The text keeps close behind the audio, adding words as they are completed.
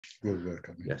We'll work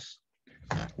on it. Yes.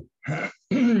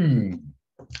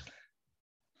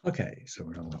 Okay, so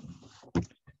we're on that one.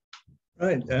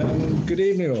 Right, good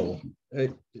evening all.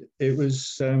 It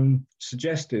was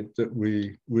suggested that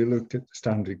we looked at the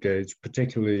standard gauge,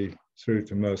 particularly through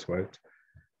to Murthwaite,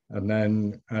 and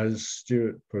then as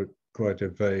Stuart put quite a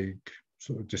vague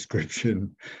sort of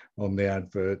description on the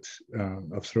advert,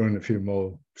 I've thrown a few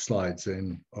more slides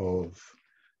in of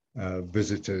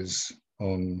visitors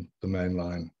on the main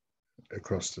line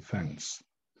across the fence.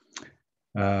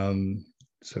 So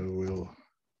we'll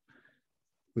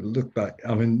look back.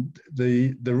 I mean,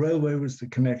 the railway was the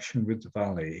connection with the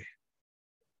valley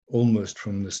almost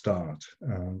from the start.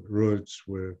 Roads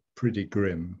were pretty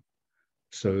grim,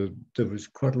 so there was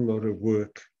quite a lot of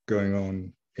work going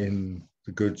on in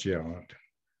the goods yard,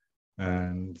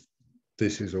 and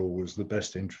this is always the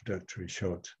best introductory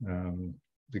shot.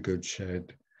 The goods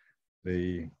shed,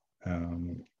 the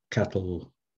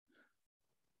cattle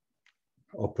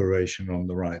operation on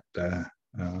the right there,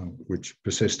 which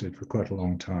persisted for quite a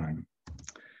long time.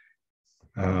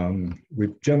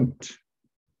 We've jumped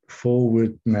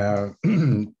forward now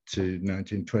to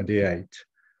 1928,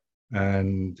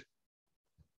 and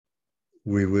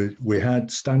we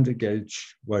had standard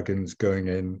gauge wagons going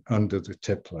in under the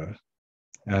tippler,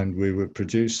 and we were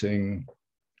producing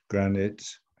granite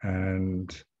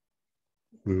and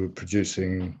we were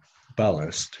producing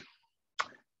ballast,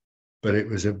 but it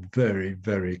was a very,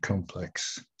 very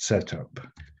complex setup.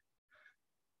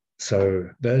 So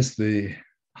there's the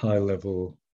high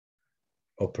level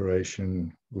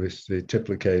operation with the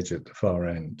tippler cage at the far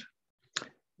end.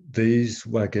 These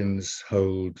wagons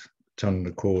hold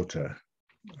 1.25 tons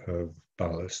of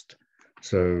ballast.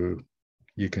 So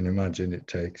you can imagine it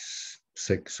takes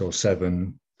 6 or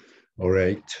 7 or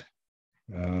 8,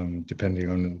 depending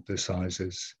on the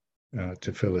sizes,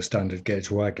 to fill a standard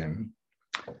gauge wagon.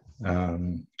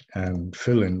 And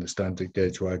filling the standard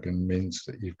gauge wagon means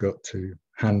that you've got to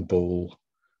handball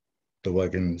the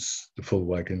wagons, the full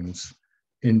wagons,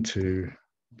 into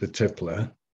the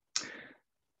tippler.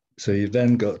 So you've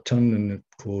then got 1.25 tons,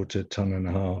 1.5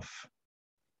 tons,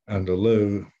 and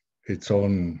although it's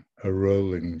on a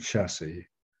rolling chassis,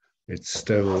 it's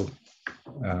still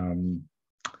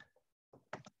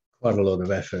quite a lot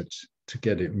of effort to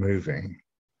get it moving.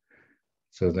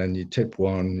 So then you tip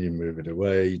one, you move it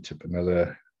away, you tip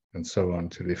another, and so on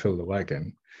till you fill the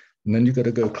wagon. And then you've got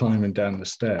to go climbing down the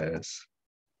stairs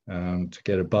to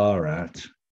get a bar out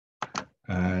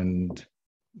and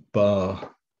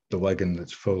bar the wagon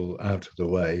that's full out of the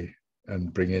way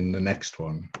and bring in the next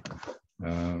one,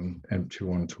 empty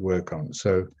one to work on.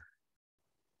 So,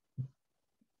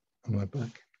 am I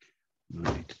back?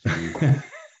 Right.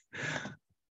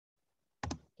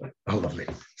 Oh, lovely.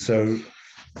 So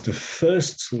the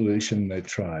first solution they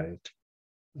tried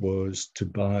was to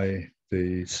buy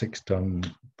the 6-ton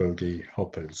bogie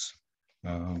hoppers,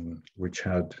 which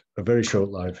had a very short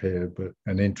life here, but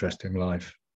an interesting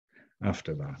life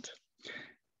after that.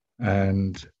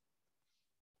 And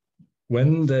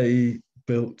when they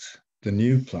built the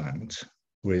new plant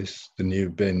with the new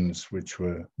bins, which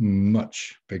were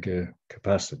much bigger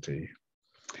capacity,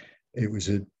 it was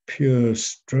a pure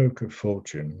stroke of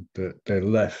fortune that they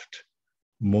left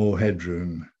more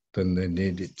headroom than they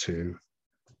needed to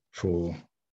for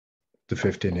the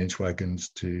 15-inch wagons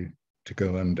to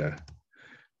go under,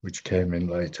 which came in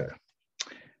later.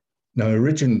 Now,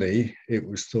 originally, it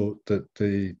was thought that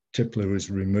the tippler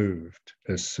was removed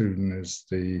as soon as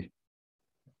the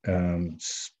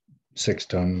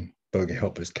 6-ton bogie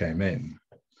hoppers came in.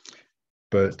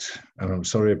 But, and I'm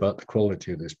sorry about the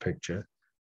quality of this picture,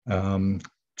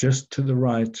 just to the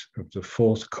right of the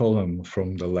 4th column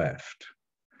from the left,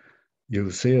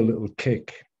 you'll see a little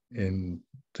kick in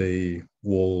the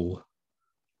wall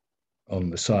on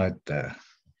the side there.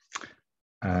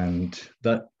 And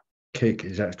that kick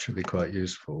is actually quite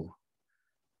useful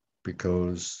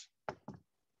because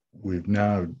we've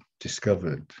now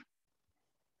discovered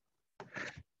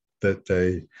that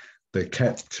they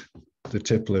kept the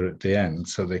tippler at the end,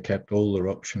 so they kept all their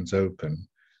options open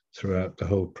throughout the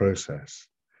whole process.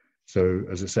 So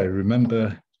as I say,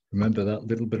 remember that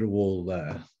little bit of wall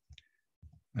there,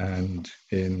 and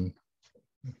in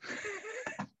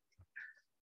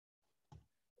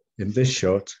this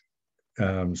shot,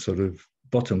 sort of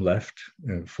bottom left,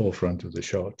 forefront of the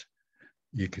shot,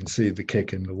 you can see the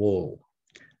kick in the wall,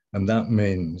 and that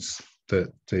means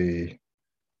that the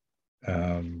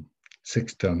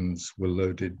 6 tons were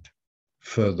loaded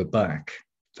further back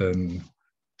than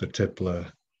the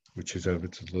tippler, which is over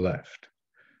to the left.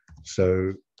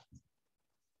 So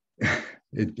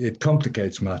it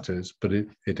complicates matters, but it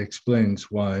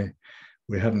explains why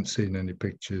we haven't seen any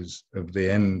pictures of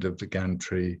the end of the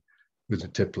gantry with the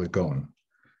tippler gone,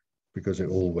 because it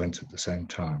all went at the same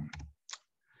time.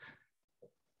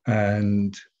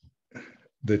 And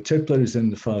the tippler is in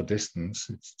the far distance.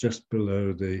 It's just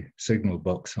below the signal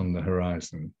box on the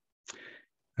horizon.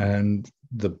 And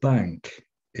the bank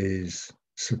is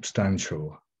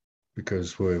substantial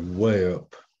because we're way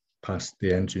up past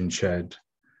the engine shed,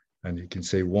 and you can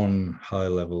see one high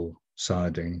level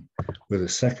siding with a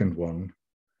second one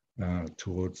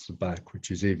towards the back,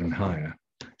 which is even higher.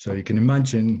 So you can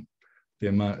imagine the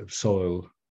amount of soil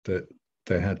that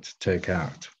they had to take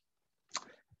out.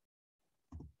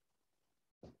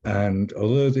 And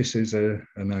although this is a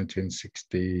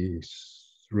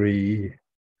 1963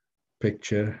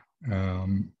 picture,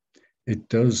 it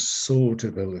does sort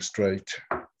of illustrate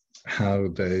how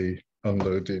they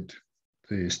unloaded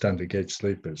the standard gauge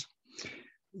sleepers.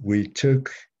 We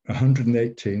took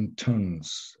 118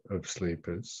 tons of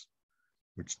sleepers,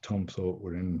 which Tom thought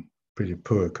were in pretty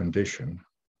poor condition.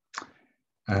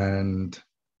 And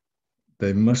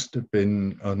they must have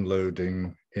been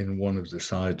unloading in one of the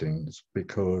sidings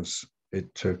because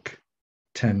it took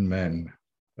 10 men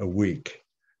a week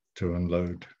to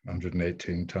unload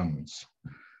 118 tons.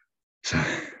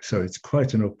 So it's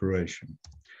quite an operation.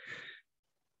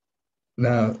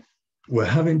 Now, we're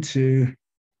having to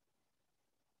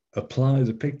apply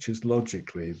the pictures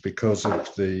logically because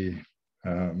of the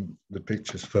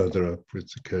pictures further up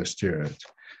with the Kerr Stewart.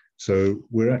 So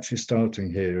we're actually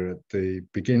starting here at the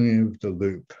beginning of the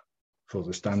loop for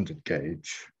the standard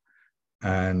gauge,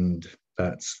 and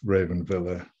that's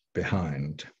Ravenvilla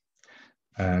behind.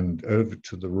 And over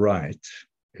to the right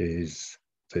is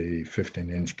the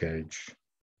 15-inch gauge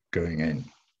going in.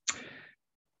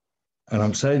 And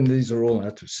I'm saying these are all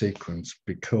out of sequence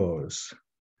because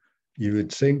you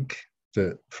would think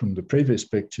that from the previous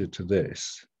picture to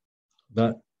this,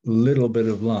 that little bit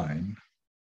of line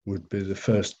would be the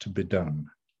first to be done.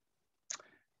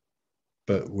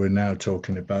 But we're now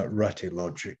talking about ratty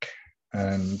logic.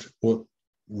 And what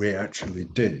we actually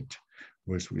did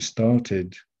was we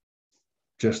started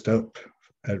just up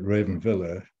at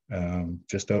Ravenvilla,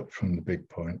 just up from the big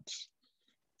points,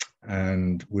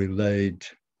 and we laid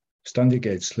standard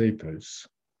gauge sleepers,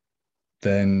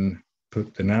 then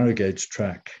put the narrow gauge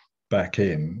track back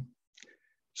in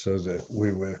so that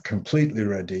we were completely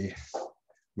ready.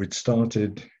 We'd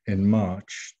started in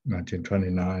March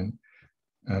 1929,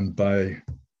 and by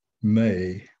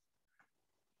May,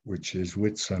 which is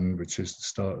Whitsun, which is the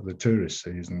start of the tourist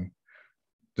season,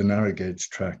 the narrow gauge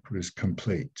track was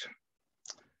complete.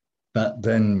 That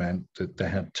then meant that they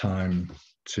had time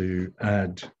to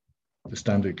add the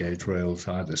standard gauge rails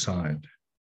either side.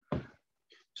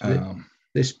 So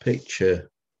this picture,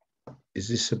 is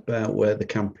this about where the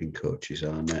camping coaches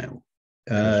are now?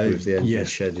 With the engine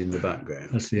shed in the background?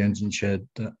 That's the engine shed.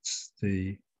 That's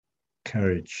the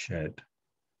carriage shed,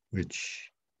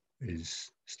 which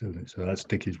is still, so that's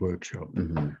Dickie's workshop.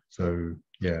 Mm-hmm. So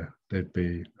yeah, they'd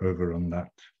be over on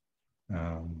that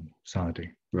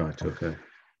siding. Right, okay.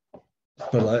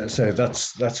 But like I say,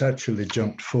 that's actually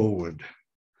jumped forward.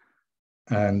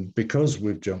 And because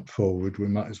we've jumped forward, we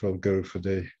might as well go for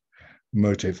the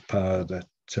motive power that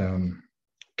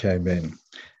came in.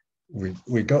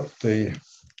 We got the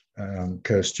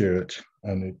Kerr Stewart,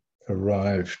 and it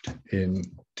arrived in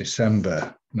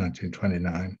December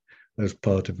 1929 as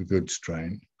part of a goods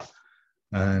train.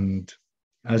 And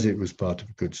as it was part of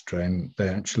a goods train, they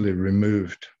actually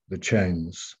removed the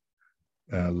chains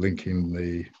linking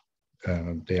the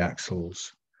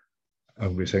axles.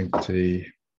 And we think the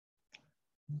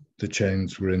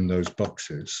chains were in those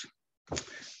boxes.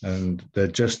 And they're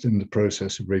just in the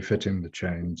process of refitting the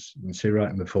chains. You can see right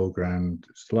in the foreground,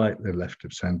 slightly left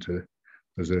of center,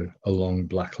 there's a long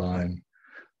black line.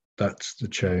 That's the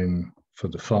chain for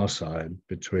the far side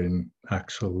between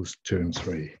axles 2 and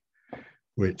 3,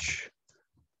 which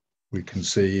we can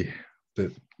see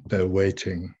that they're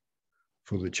waiting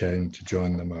for the chain to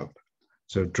join them up.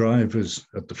 So drivers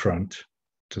at the front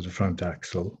to the front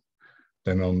axle.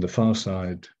 Then on the far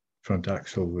side, front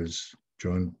axle was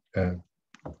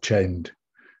chained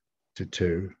to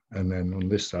 2, and then on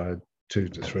this side, 2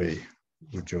 to 3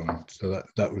 were joined. So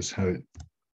that was how it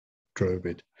drove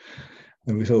it.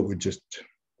 And we thought we'd just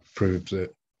prove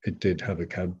that it did have a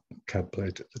cab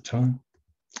plate at the time.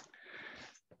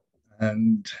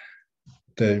 And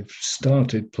they've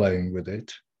started playing with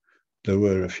it. There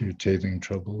were a few teething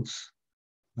troubles.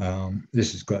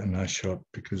 This is quite a nice shot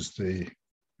because the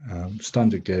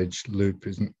standard gauge loop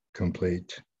isn't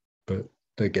complete, but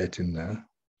they're getting there.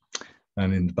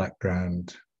 And in the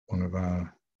background, one of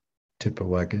our tipper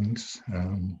wagons,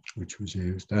 which was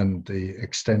used, and the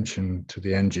extension to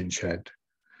the engine shed,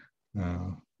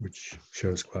 which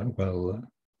shows quite well.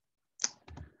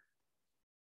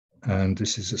 And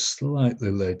this is a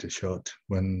slightly later shot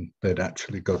when they'd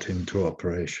actually got into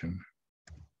operation.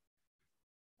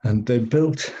 And they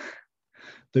built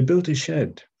a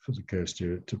shed for the coast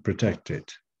steward to protect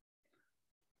it.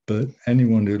 But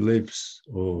anyone who lives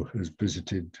or has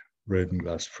visited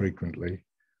Ravenglass frequently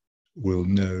will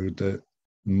know that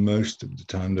most of the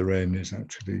time the rain is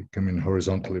actually coming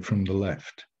horizontally from the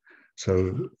left.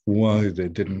 So why they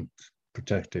didn't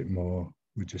protect it more,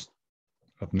 we just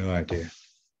have no idea.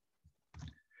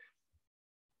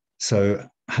 So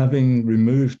having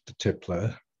removed the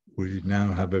tippler, we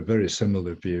now have a very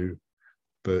similar view,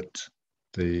 but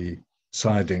the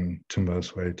siding to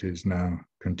Murthwaite is now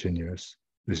continuous.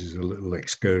 This is a little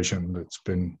excursion that's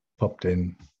been popped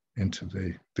into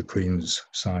the Queen's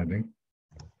siding.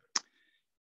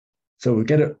 So we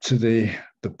get up to the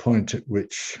point at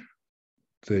which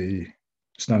the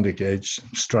standard gauge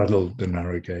straddled the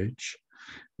narrow gauge.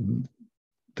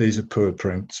 These are poor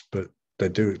prints, but they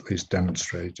do at least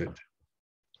demonstrate it.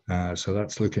 So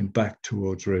that's looking back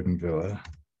towards Ravenvilla,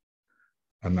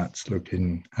 and that's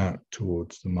looking out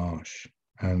towards the marsh.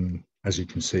 And as you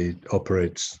can see, it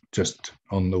operates just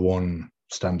on the one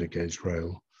standard gauge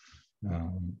rail.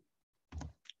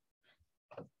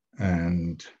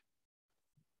 And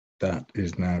that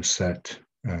is now set.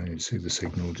 You see the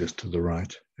signal just to the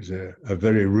right. Is a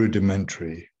very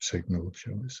rudimentary signal,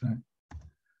 shall we say.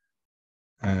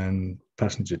 And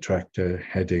passenger tractor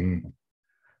heading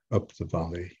up the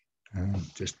valley and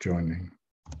just joining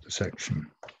the section.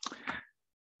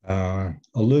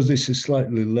 Although this is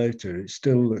slightly later, it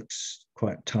still looks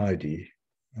quite tidy,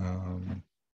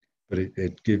 but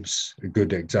it gives a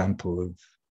good example of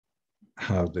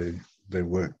how they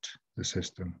worked the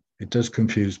system. It does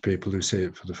confuse people who see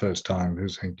it for the first time, who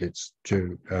think it's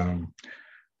dual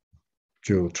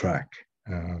track,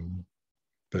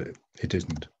 but it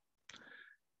isn't.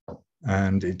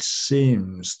 And it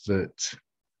seems that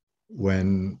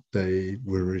when they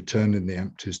were returning the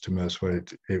empties to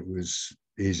Murthwaite, it was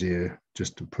easier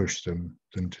just to push them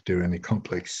than to do any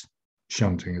complex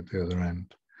shunting at the other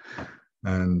end.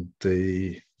 And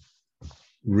the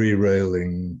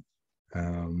Rerailing, I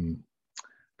don't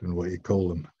know what you call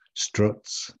them,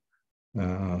 struts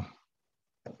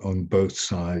on both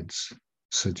sides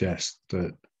suggest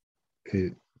that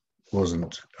it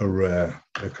wasn't a rare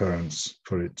occurrence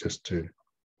for it just to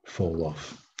fall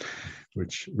off,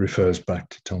 which refers back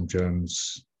to Tom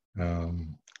Jones'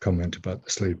 comment about the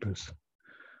sleepers.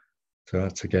 So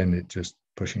that's again it just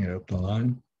pushing it up the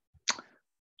line.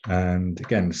 And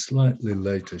again, slightly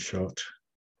later shot.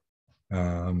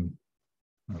 Sorry.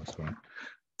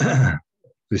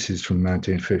 This is from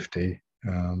 1950,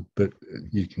 but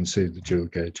you can see the dual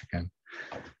gauge again.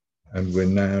 And we're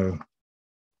now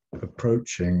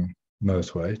approaching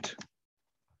Murthwaite,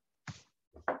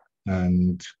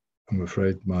 and I'm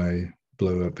afraid my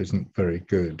blow up isn't very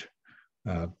good,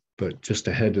 but just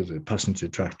ahead of the passenger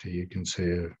tractor you can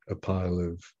see a pile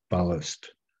of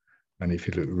ballast, and if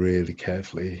you look really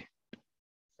carefully,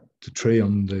 the tree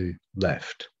on the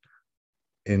left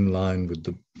in line with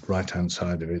the right hand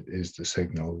side of it is the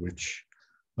signal, which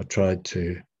I tried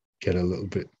to get a little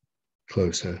bit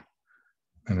closer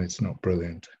and it's not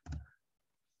brilliant.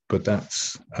 But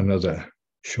that's another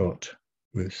shot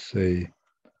with the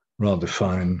rather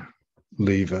fine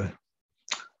lever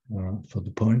for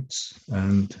the points.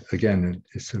 And again,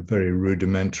 it's a very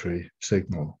rudimentary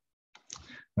signal.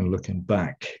 And looking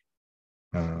back,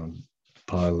 the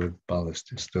pile of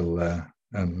ballast is still there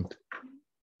and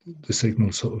the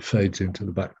signal sort of fades into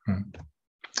the background.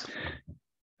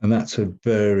 And that's a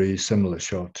very similar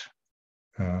shot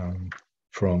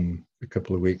from a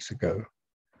couple of weeks ago.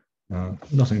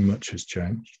 Nothing much has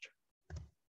changed.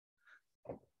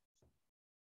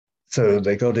 So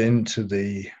they got into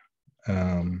the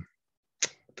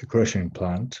crushing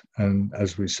plant, and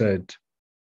as we said,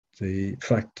 the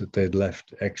fact that they'd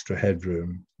left extra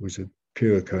headroom was a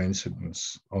pure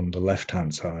coincidence on the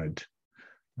left-hand side.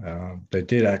 They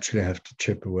did actually have to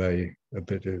chip away a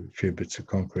few bits of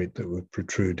concrete that were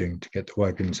protruding to get the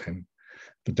wagons in.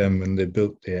 But then when they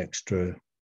built the extra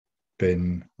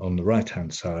bin on the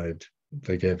right-hand side,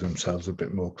 they gave themselves a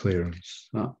bit more clearance.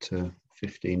 That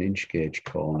 15-inch gauge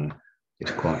corner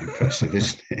is quite impressive,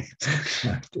 isn't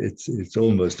it? It's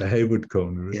almost a Hayward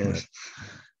corner, isn't it?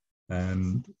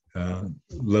 And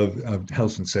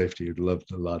health and safety would love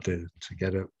the ladder to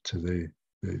get up to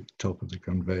the top of the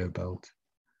conveyor belt.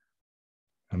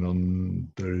 And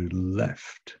on the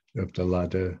left of the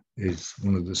ladder is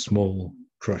one of the small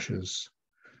crushers,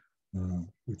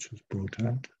 which was brought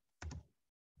out.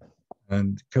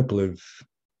 And a couple of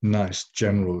nice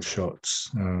general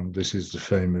shots. This is the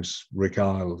famous Rick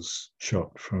Isles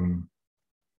shot from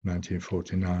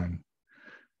 1949.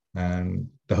 And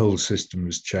the whole system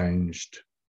has changed.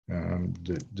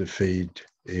 The feed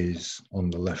is on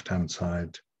the left-hand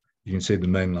side. You can see the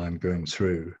main line going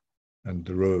through, and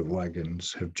the row of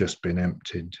wagons have just been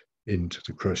emptied into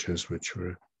the crushers, which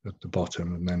were at the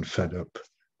bottom, and then fed up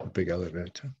the big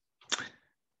elevator.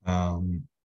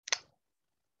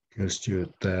 Goes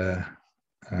Stewart there,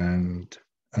 and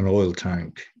an oil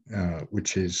tank,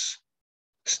 which is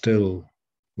still,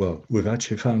 well, we've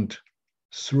actually found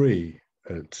 3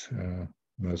 at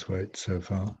Murthwaite so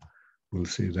far. We'll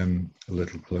see them a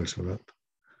little closer up.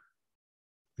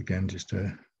 Again, just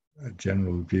a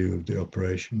general view of the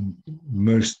operation.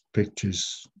 Most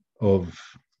pictures of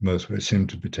Murthwaite seem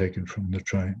to be taken from the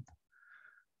train.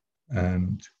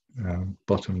 And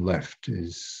bottom left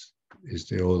is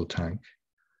the oil tank.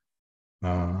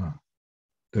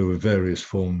 There were various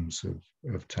forms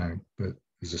of tank, but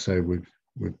as I say, we've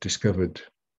discovered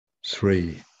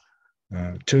 3.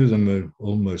 2 of them are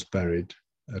almost buried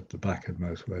at the back of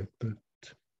Murthwaite, but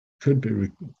could be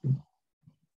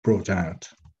brought out.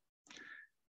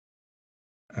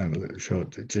 And a little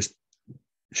shot that just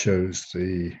shows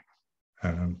the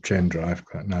chain drive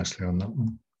quite nicely on that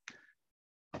one.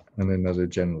 And another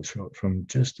general shot from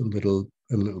just a little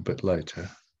bit later.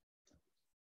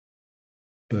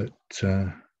 But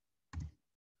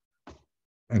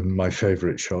and my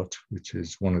favourite shot, which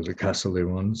is one of the Castlereagh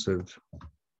ones, of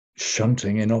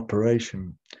shunting in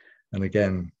operation, and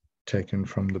again taken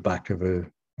from the back of a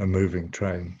moving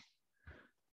train,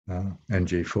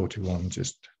 NG41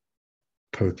 just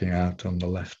poking out on the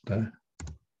left there.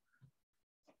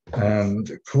 And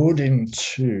according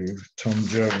to Tom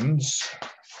Jones,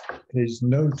 his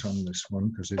note on this one,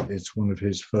 because it's one of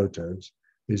his photos,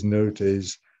 his note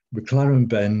is McLaren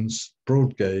Benz,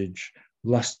 broad gauge,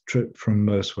 last trip from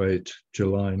Murthwaite,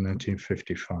 July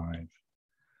 1955.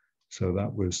 So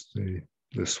that was the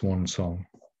swan song.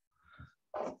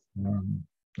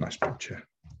 Nice picture.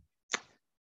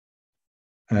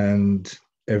 And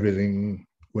everything,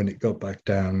 when it got back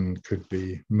down, could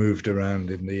be moved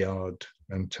around in the yard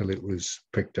until it was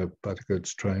picked up by the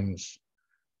goods trains.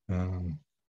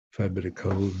 Fair bit of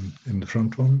coal in the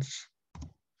front ones.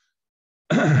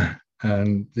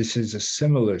 And this is a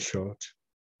similar shot,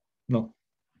 not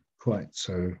quite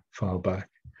so far back,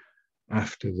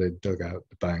 after they dug out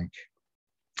the bank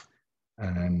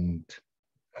and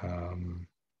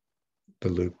the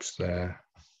loops there,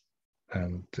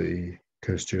 and the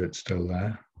Coast Stewart still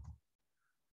there.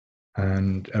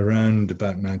 And around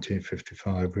about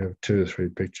 1955, we have 2 or 3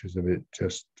 pictures of it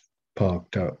just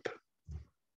parked up.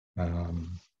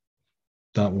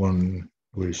 That one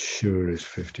we're sure is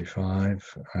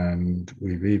 55, and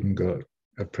we've even got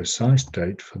a precise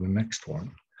date for the next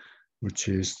one, which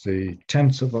is the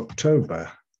 10th of October,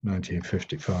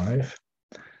 1955,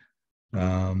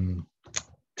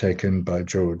 taken by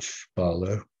George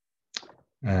Barlow,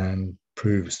 and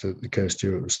proves that the Coast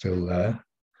Stewart was still there.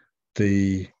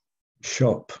 The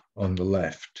shop on the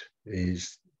left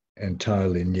is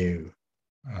entirely new.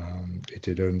 It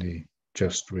had only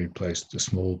just replaced the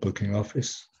small booking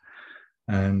office.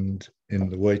 And in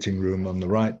the waiting room on the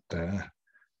right there,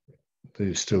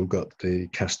 they've still got the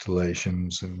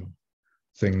castellations and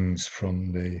things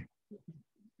from the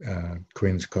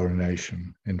Queen's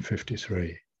coronation in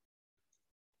 53.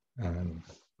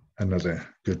 Another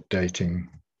good dating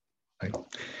thing.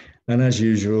 And as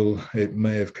usual, it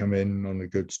may have come in on a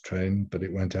goods train, but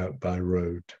it went out by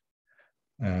road.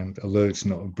 And although it's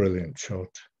not a brilliant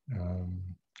shot,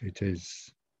 it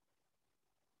is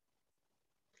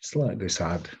slightly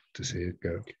sad to see it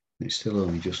go. It's still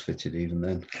only just fitted even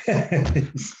then.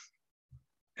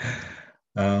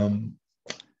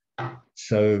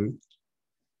 So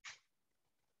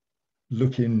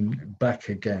looking back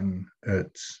again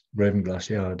at Ravenglass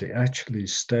Yard, it actually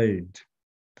stayed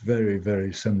very,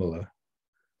 very similar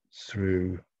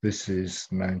through, this is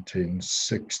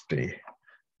 1960.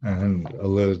 And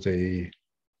although the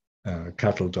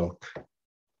cattle dock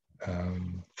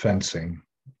fencing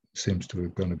seems to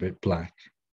have gone a bit black,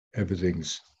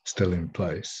 everything's still in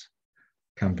place.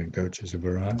 Camping coaches have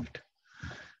arrived.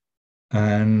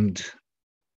 And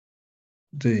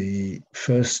the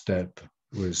first step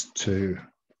was to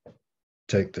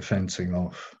take the fencing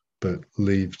off, but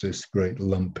leave this great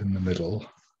lump in the middle.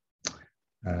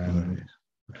 And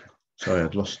sorry,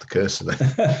 I'd lost the cursor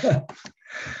there.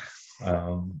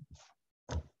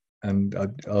 and I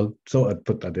thought I'd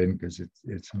put that in because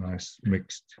it's a nice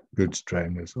mixed goods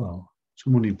train as well.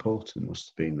 Someone important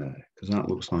must have been there, because that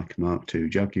looks like a Mark II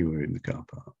Jaguar in the car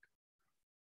park.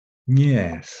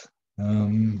 Yes.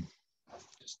 Can't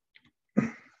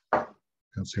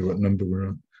see what number we're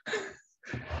on.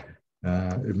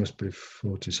 It must be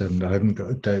 47. I haven't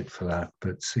got a date for that,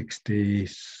 but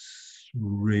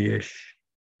 63-ish.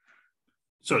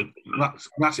 So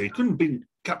that's it. It couldn't have been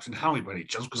Captain Howey by any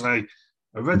chance, because I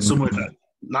read somewhere that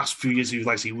last few years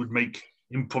he would make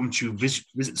impromptu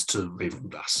visits to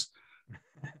Ravenglass.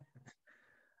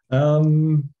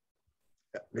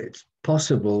 It's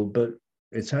possible, but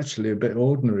it's actually a bit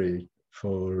ordinary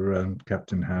for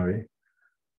Captain Howey,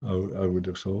 I would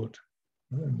have thought.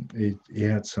 He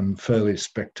had some fairly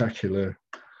spectacular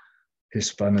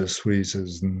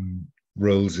Hispano-Suizes and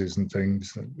Rollses and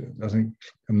things. I think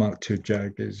a Mark II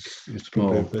Jag is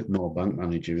probably a bit more bank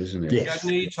manager, isn't it? Yes. He had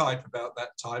an E-Type about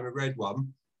that time, a red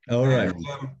one. All right.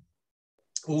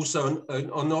 Also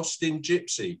an Austin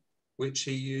Gypsy, which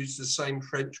he used the same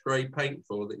French grey paint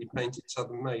for that he painted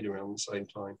Southern Maid around the same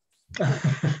time.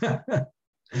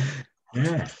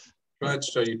 Yeah. I'll have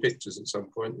to show you pictures at some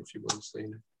point if you want to see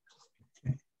them.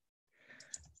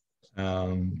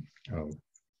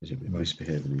 Is it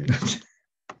misbehaving?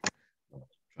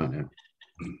 Right now.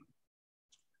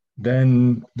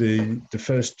 Then the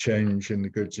first change in the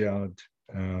goods yard,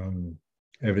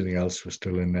 everything else was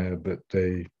still in there, but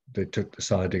they took the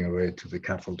siding away to the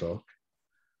cattle dock.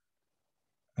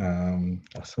 I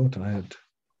thought I had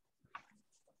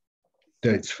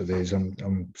dates for these.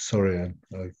 I'm sorry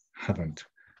I haven't,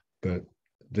 but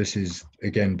this is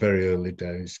again very early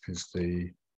days because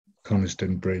the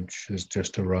Coniston Bridge has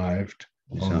just arrived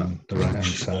on the right-hand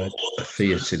side. A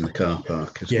Fiat in the car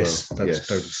park as yes, well. That's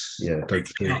Doug's, yeah.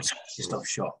 Doug's It's not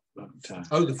shot. But,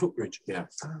 the footbridge. Yeah.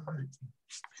 Oh, right.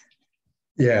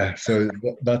 Yeah, so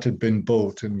that had been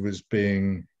bought and was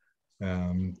being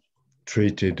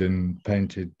treated and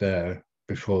painted there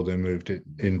before they moved it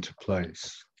into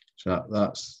place. So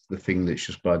that's the thing that's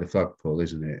just by the flagpole,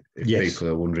 isn't it? If yes. People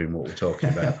are wondering what we're talking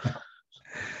about.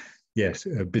 Yes,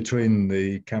 between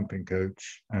the camping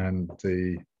coach and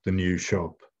the new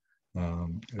shop,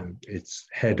 it's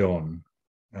head on,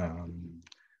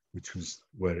 which was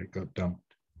where it got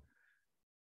dumped.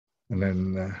 And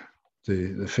then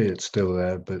the Fiat's still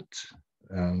there, but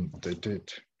they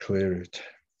did clear it.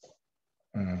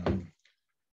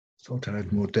 Thought I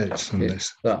had more dates than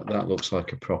this. That looks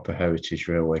like a proper heritage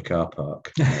railway car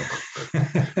park.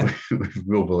 With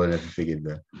rubble and everything in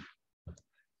there.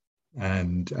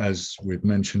 And as we've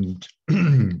mentioned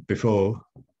before,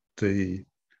 the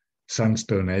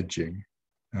sandstone edging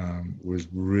was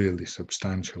really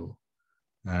substantial.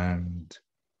 And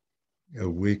a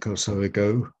week or so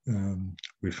ago,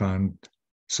 we found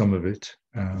some of it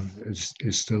is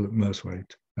still at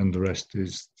Murthwaite, and the rest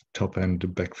is top end of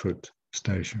Beckfoot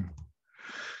Station.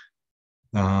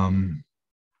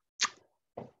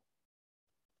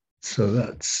 So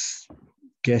that's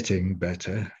getting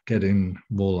better, getting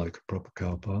more like a proper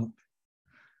car park.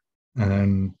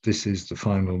 And this is the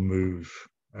final move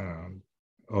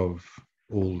of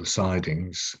all the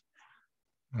sidings.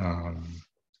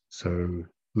 So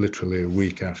literally a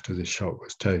week after this shot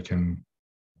was taken,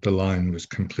 the line was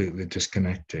completely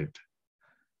disconnected.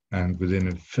 And within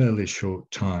a fairly short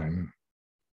time,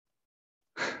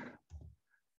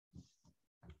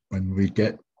 when we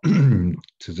get to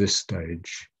this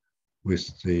stage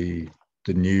with the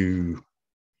new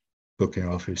booking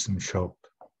office and shop,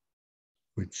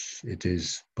 which it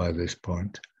is by this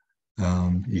point,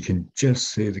 you can just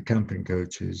see the camping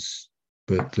coaches,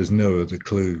 but there's no other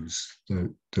clues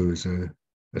that there was a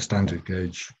standard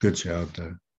gauge goods yard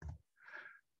there.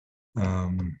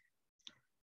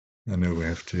 I know we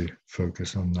have to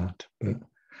focus on that, but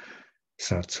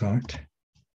SAT site,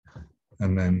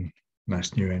 and then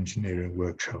Mass New Engineering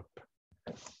Workshop.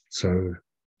 So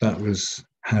that was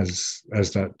as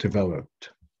that developed.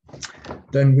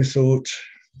 Then we thought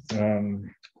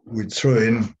we'd throw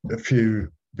in a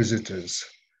few visitors.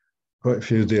 Quite a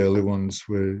few of the early ones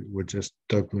were just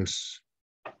Douglas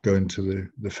going to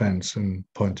the fence and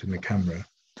pointing the camera.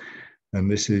 And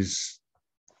this is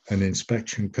an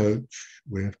inspection coach.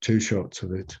 We have 2 shots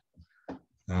of it.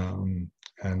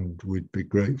 And we'd be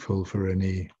grateful for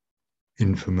any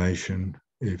information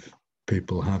if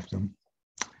people have them.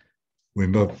 We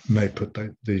may put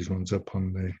these ones up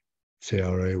on the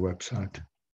CRA website.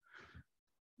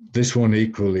 This one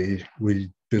equally,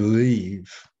 we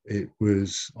believe it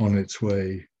was on its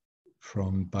way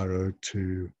from Barrow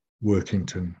to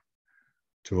Workington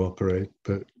to operate,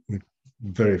 but with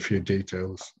very few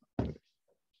details.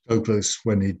 Douglas,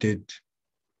 when he did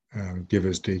give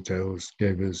us details,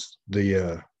 gave us the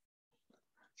year.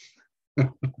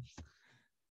 And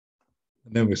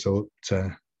then we thought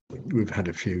we've had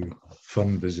a few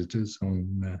fun visitors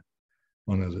on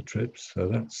other trips. So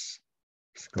that's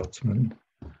Scotsman,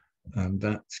 and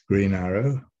that's Green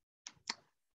Arrow,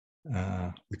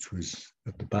 which was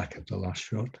at the back of the last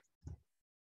shot.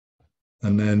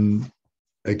 And then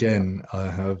again, I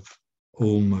have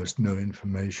almost no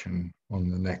information on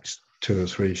the next 2 or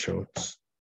 3 shots.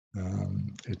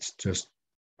 It's just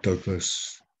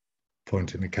Douglas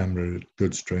pointing the camera at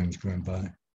goods trains going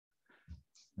by.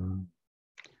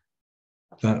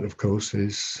 That, of course,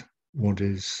 is what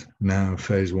is now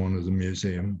phase 1 of the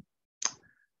museum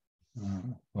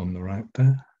on the right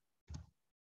there.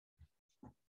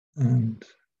 And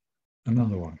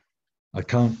another one. I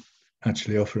can't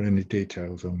actually offer any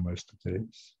details on most of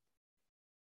these.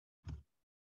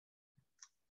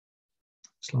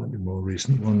 Slightly more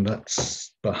recent one,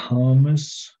 that's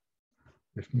Bahamas,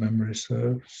 if memory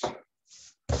serves.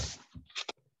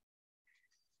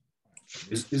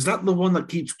 Is that the one that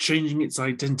keeps changing its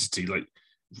identity? Like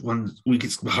 1 week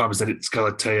it's Bahamas, then it's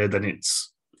Galatea, then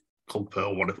it's Culper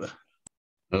or whatever.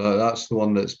 That's the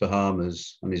one that's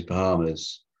Bahamas and is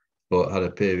Bahamas, but had a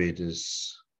period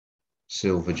as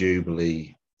Silver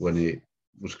Jubilee when it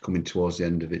was coming towards the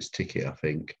end of its ticket, I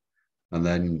think. And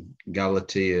then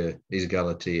Galatea is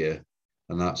Galatea,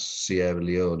 and that's Sierra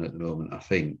Leone at the moment, I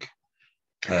think.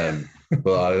 But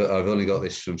I've only got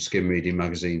this from skim reading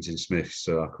magazines in Smith,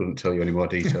 so I couldn't tell you any more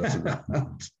details than that.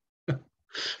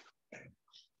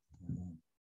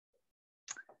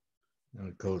 And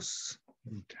of course,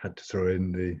 we had to throw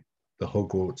in the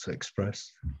Hogwarts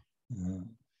Express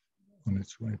on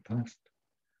its way past.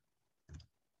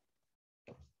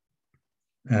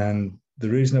 And the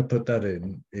reason I put that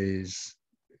in is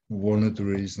one of the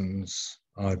reasons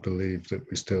I believe that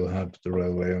we still have the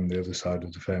railway on the other side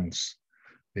of the fence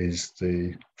is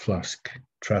the flask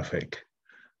traffic.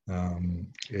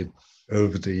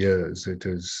 Over the years, it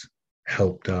has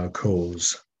helped our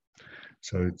cause,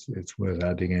 so it's worth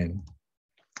adding in.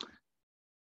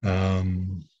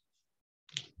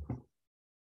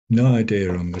 No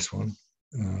idea on this one.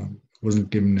 Wasn't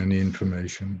given any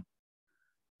information,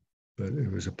 but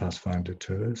it was a Pathfinder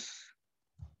to us.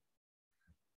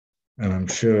 And I'm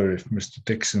sure if Mr.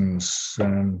 Dixon's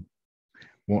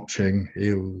watching,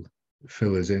 he'll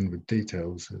fill us in with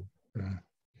details.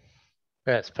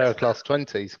 Yeah, it's a pair of class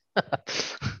 20s.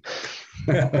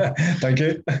 Thank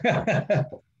you.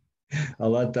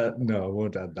 I'll add that. No, I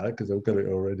won't add that because I've got it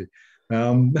already.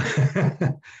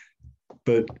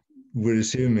 But we're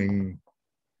assuming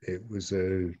it was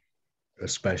a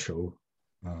special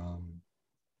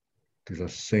because I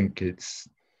think it's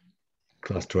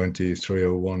class 20,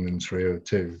 301 and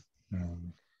 302.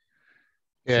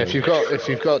 Yeah, so, if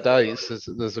you've got dates,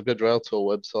 there's a good rail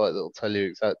tour website that'll tell you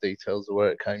exact details of where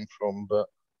it came from, but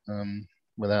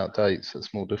without dates,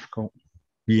 it's more difficult.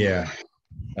 Yeah,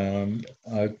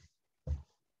 I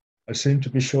seem to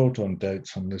be short on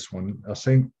dates on this one. I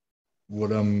think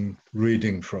what I'm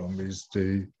reading from is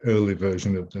the early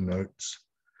version of the notes,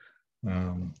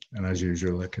 and as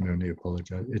usual, I can only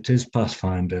apologise. It is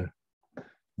Pathfinder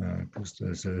because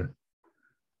there's a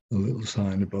little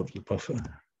sign above the buffer.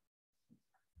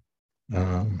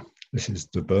 This is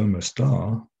the Burma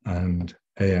Star and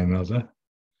another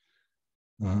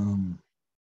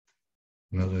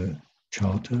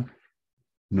charter.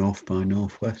 North by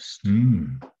Northwest.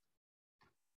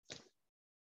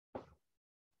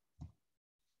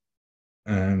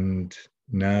 And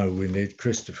now we need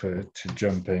Christopher to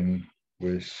jump in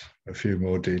with a few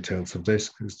more details of this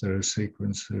because there are a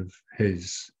sequence of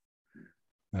his.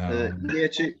 Year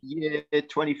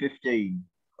 2015.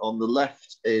 On the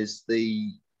left is the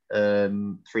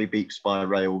 3 Beaks by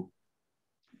rail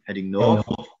heading north.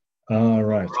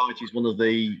 Right. Right is one of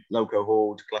the loco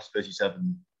hauled class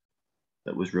 37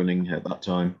 that was running at that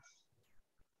time.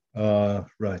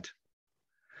 Right.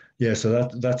 Yeah, so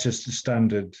that's just a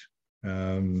standard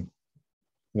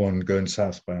one going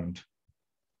southbound.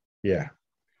 Yeah.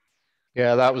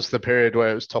 Yeah, that was the period where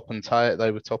it was top and tail.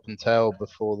 They were top and tail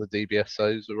before the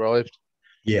DBSOs arrived.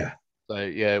 Yeah. So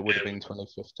yeah, it would have been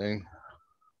 2015.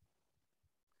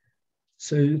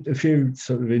 So a few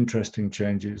sort of interesting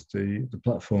changes. The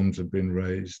platforms have been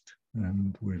raised,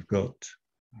 and we've got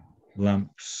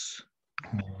lamps,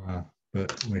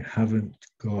 but we haven't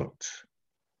got.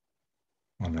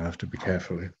 Oh no, I have to be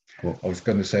careful here. Well, I was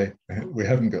going to say we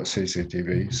haven't got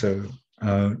CCTV, so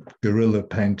guerrilla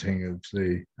painting of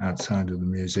the outside of the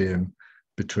museum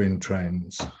between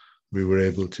trains we were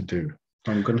able to do.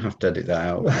 I'm going to have to edit that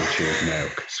out on YouTube now,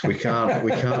 because we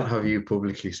can't have you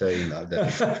publicly saying that,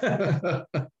 Dave.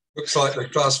 Looks like the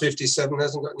Class 57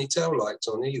 hasn't got any tail lights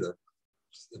on either.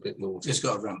 It's a bit naughty. It's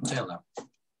got a round tail lamp.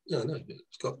 No, but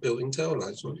it's got built-in tail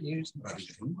lights. What do you use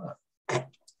that?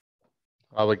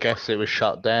 I would guess it was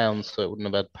shut down, so it wouldn't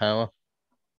have had power.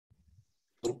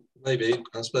 Maybe.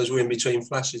 I suppose we're in between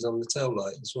flashes on the tail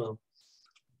light as well.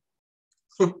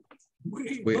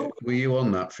 Were you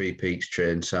on that Three Peaks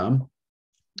train, Sam?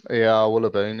 Yeah, I will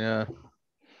have been, yeah.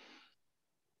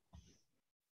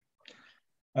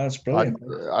 That's brilliant.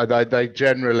 They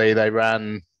generally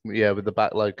ran, with the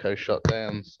back loco shut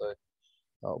down, so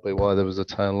that'll be why there was a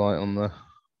tail light on there.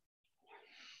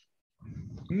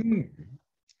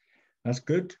 That's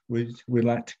good. We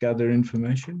like to gather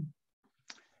information.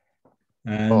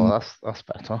 That's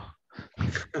better.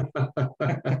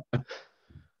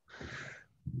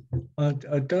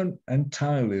 I don't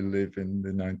entirely live in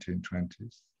the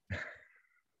 1920s,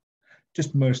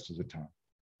 just most of the time.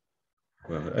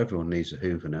 Well, everyone needs a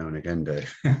Hoover now and again,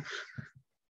 Dave.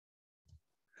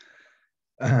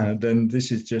 Then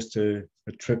this is just a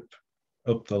trip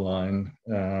up the line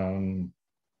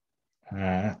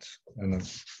hat, and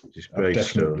I've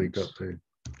definitely got to.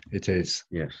 It is.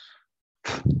 Yes.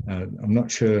 I'm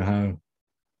not sure how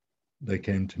they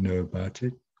came to know about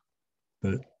it,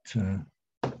 but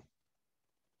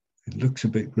it looks a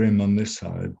bit grim on this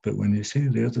side. But when you see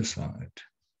the other side,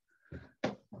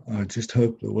 I just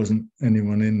hope there wasn't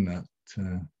anyone in that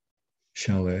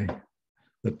chalet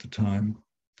at the time.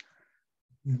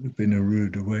 It would have been a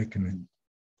rude awakening.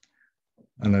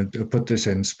 And I put this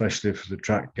in especially for the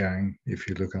track gang. If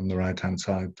you look on the right-hand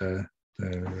side there,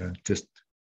 they're just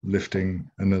lifting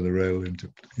another rail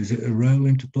into. Is it a rail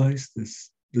into place?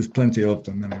 There's plenty of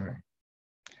them anyway,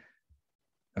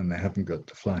 and they haven't got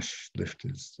the flash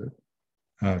lifters that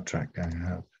our track gang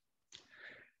have.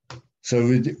 So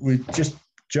we just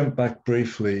jump back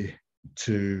briefly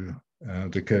to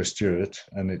the Kerr Stewart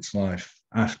and its life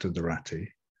after the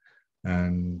Ratty,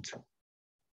 and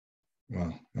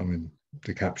well, I mean,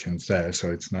 the caption's there,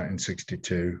 so it's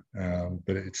 1962,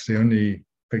 but it's the only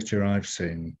picture I've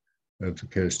seen of the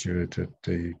Kerr Stewart at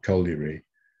the colliery.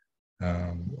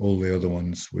 All the other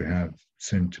ones we have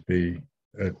seem to be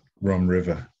at Rum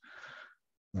River,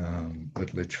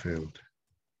 at Litchfield.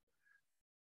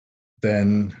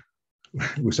 Then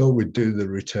we thought we'd do the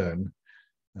return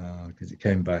because it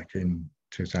came back in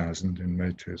 2000, in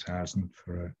May 2000,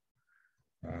 for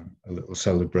a little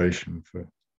celebration for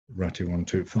Ratty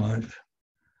 125,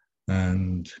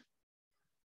 and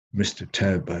Mr.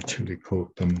 Tebb actually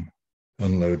caught them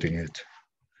unloading it,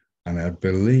 and I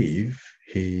believe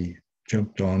he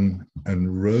jumped on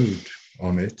and rode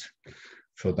on it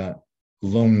for that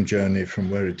long journey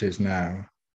from where it is now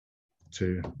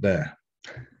to there.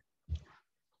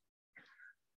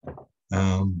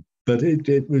 But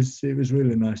it was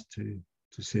really nice to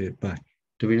see it back.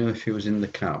 Do we know if he was in the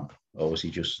cab or was he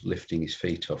just lifting his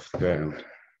feet off the ground?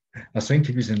 I think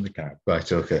he was in the cab.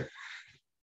 Right, okay.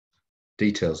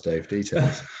 Details, Dave,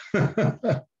 details.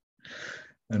 And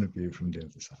a view from the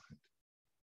other side.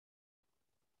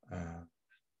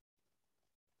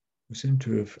 We seem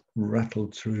to have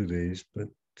rattled through these, but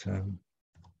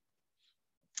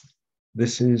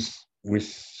this is, we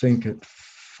think, at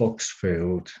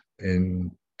Foxfield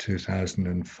in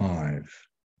 2005.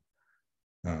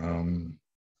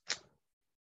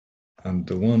 And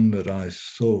the one that I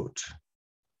thought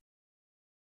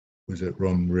was at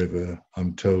Rum River,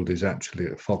 I'm told is actually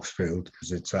at Foxfield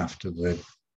because it's after they've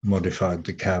modified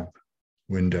the cab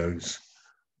windows.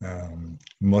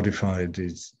 Modified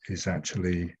is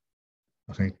actually,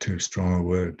 I think, too strong a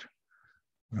word.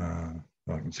 I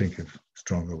can think of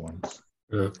stronger ones.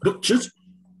 Butchered?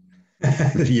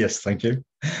 Yes, thank you.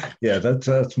 Yeah,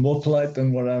 that's more polite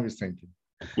than what I was thinking.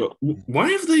 Well, why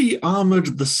have they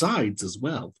armoured the sides as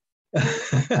well?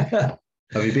 Have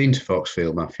you been to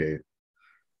Foxfield, Matthew?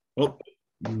 Well,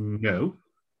 no.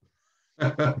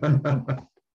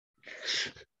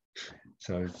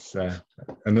 So it's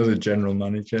another general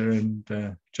manager and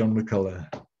John McCullough.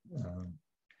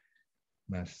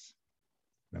 Nice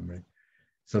memory.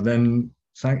 So then,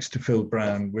 thanks to Phil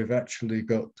Brown, we've actually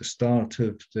got the start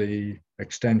of the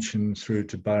extension through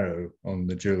to Barrow on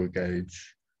the dual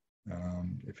gauge.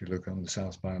 If you look on the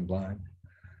southbound line,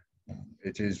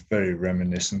 it is very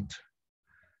reminiscent.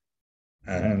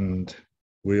 And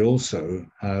we also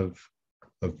have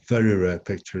a very rare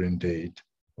picture indeed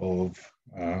of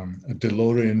a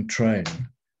DeLorean train,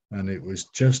 and it was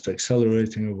just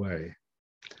accelerating away.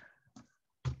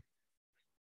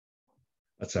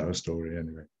 That's our story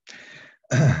anyway.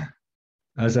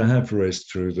 As I have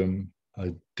raced through them,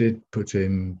 I did put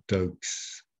in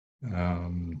Doak's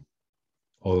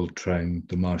oil train,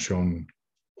 the Marchon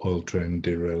oil train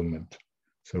derailment.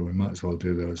 So we might as well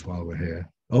do those while we're here.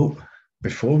 Oh,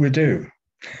 before we do,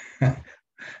 I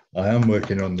am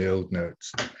working on the old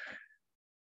notes.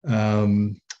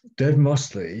 Dave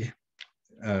Mosley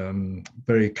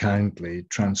very kindly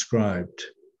transcribed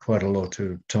quite a lot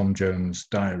of Tom Jones'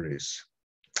 diaries.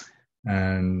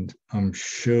 And I'm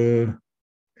sure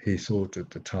he thought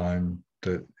at the time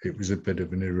that it was a bit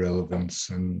of an irrelevance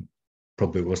and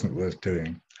probably wasn't worth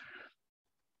doing.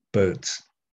 But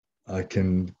I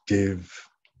can give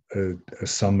a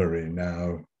summary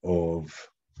now of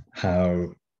how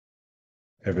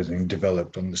everything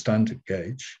developed on the standard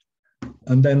gauge.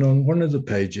 And then on one of the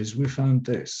pages, we found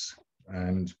this.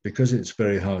 And because it's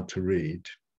very hard to read,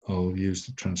 I'll use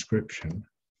the transcription.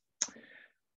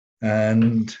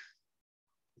 And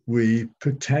we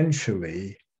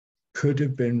potentially could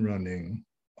have been running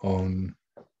on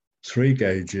 3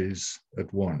 gauges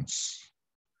at once,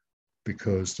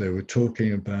 because they were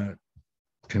talking about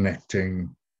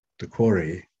connecting the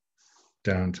quarry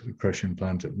down to the crushing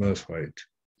plant at Murthwaite.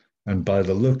 And by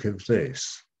the look of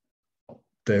this,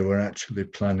 they were actually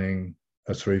planning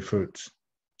a 3-foot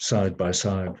side by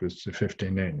side with the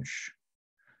 15-inch.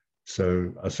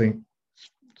 So I think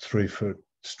 3-foot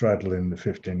straddling the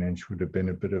 15-inch would have been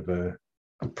a bit of a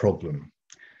problem.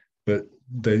 But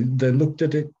they looked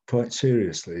at it quite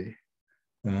seriously,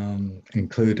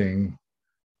 including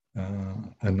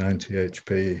a 90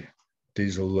 HP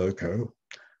diesel loco,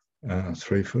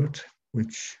 3-foot,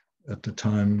 which at the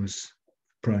time was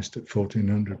priced at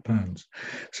 £1,400.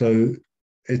 So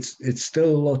it's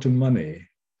still a lot of money,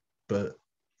 but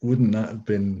wouldn't that have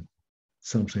been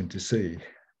something to see?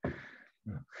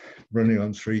 Running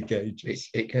on 3 gauges.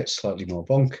 It gets slightly more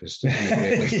bonkers, doesn't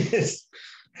it? Really? Yes.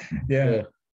 Yeah.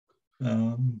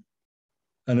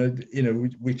 And you know,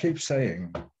 we keep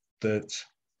saying that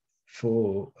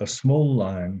for a small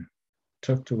line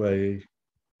tucked away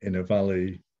in a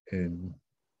valley in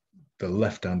the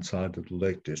left-hand side of the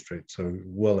Lake District, so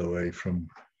well away from,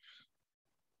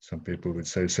 some people would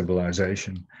say,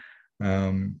 civilization,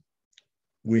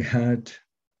 we had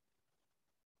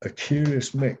a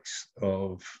curious mix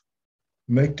of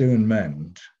make, do and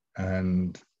mend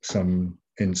and some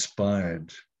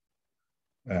inspired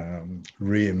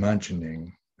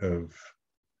reimagining of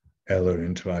Ella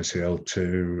into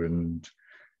ICL2 and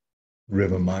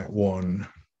River Mike 1,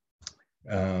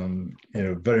 you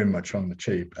know, very much on the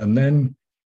cheap. And then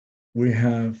we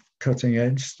have cutting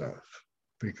edge stuff,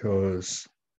 because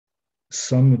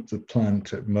some of the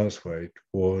plant at Murthwaite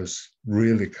was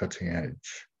really cutting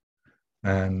edge.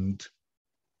 And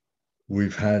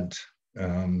we've had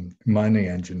mining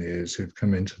engineers who've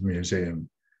come into the museum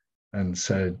and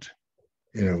said,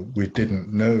 you know, we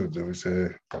didn't know there was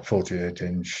a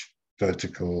 48-inch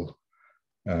vertical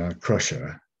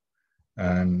crusher,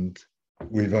 and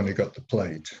we've only got the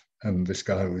plate, and this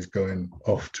guy was going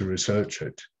off to research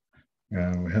it.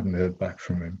 We haven't heard back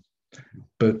from him.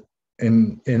 But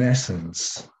in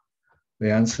essence,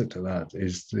 the answer to that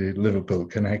is the Liverpool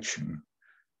connection,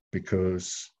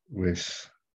 because with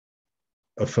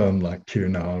a firm like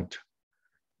Cunard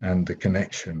and the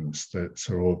connections that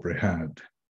Sir Aubrey had,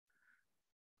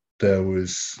 he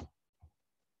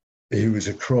was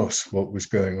across what was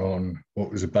going on,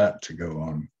 what was about to go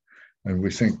on. And we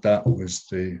think that was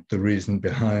the reason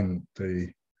behind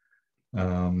the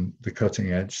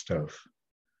cutting edge stuff.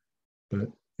 But,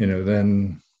 you know,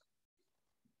 then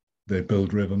they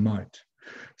build River Mite.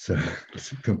 So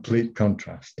it's a complete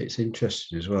contrast. It's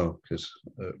interesting as well, because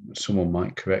someone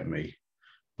might correct me,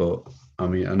 but I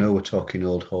mean, I know we're talking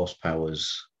old horsepowers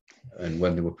and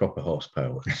when they were proper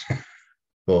horsepowers,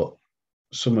 but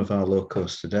some of our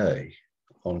locos today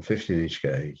on 15-inch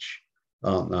gauge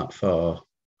aren't that far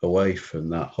away from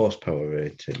that horsepower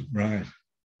rating. Right.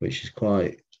 Which is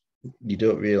quite, you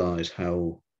don't realise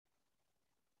how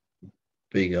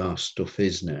big our stuff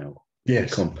is now.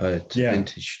 Yes. Compared to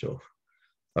vintage stuff.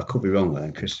 I could be wrong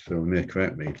there, Christopher may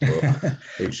correct me, but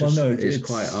it's just, it's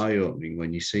quite eye-opening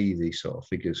when you see these sort of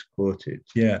figures quoted.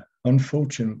 Yeah,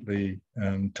 unfortunately,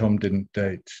 Tom didn't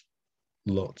date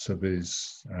lots of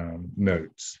his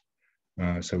notes,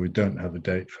 so we don't have a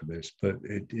date for this, but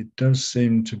it does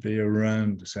seem to be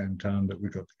around the same time that we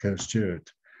got the Coast Stewart.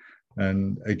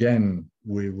 And again,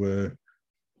 we were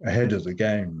ahead of the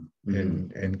game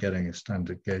in getting a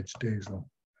standard gauge diesel.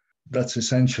 That's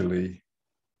essentially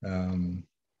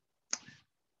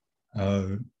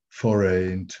our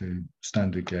foray into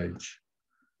standard gauge.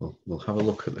 We'll have a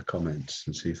look at the comments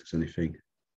and see if there's anything.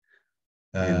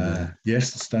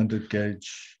 Yes, the standard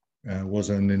gauge was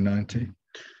only 90.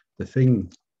 the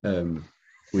thing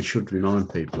we should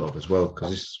remind people of as well,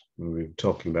 because this we were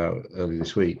talking about earlier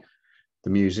this week, the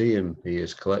museum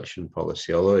here's collection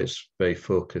policy, although it's very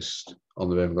focused on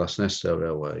the Ravenglass Nesta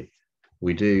Railway,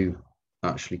 we do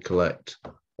actually collect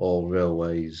all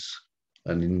railways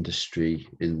and industry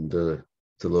in the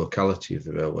locality of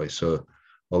the railway. So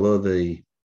although the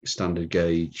standard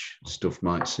gauge stuff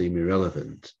might seem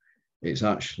irrelevant, it's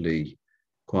actually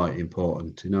quite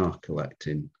important in our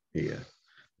collecting here.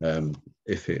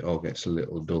 If it all gets a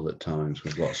little dull at times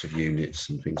with lots of units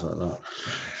and things like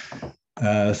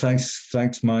that.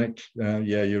 Thanks, Mike.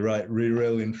 Yeah, you're right.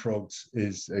 Rerailing frogs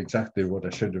is exactly what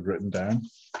I should have written down.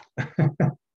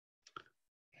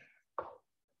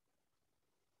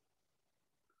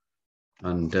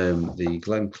 And the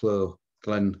Glencoe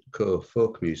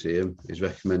Folk Museum is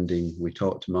recommending we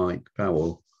talk to Mike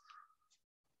Powell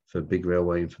for big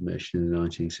railway information in the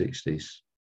 1960s.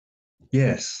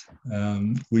 Yes,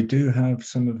 we do have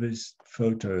some of his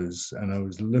photos, and I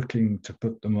was looking to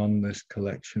put them on this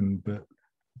collection, but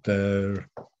they're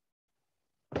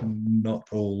not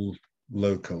all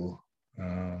local.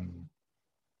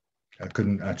 I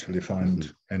couldn't actually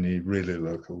find any really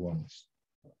local ones.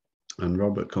 And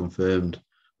Robert confirmed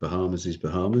Bahamas is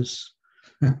Bahamas,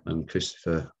 and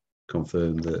Christopher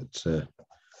confirmed that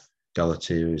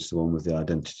Galatea is the one with the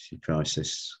identity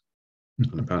crisis,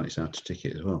 and apparently it's out of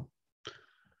ticket as well.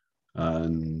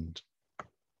 And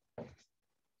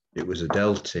it was a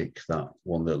Deltic, that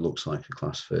one that looks like a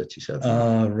Class 37.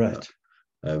 Ah, right.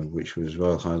 Which was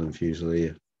Royal Highland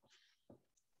Fusilier.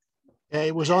 Yeah,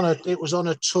 it was on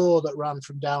a tour that ran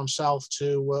from down south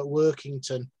to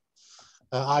Workington.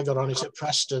 I got on it at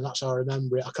Preston. That's how I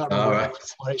remember it. I can't remember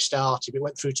where it started. It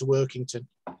went through to Workington.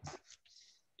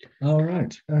 All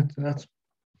right, that's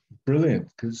brilliant,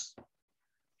 because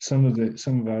some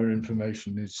of our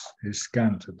information is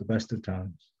scant at the best of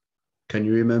times. Can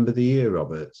you remember the year,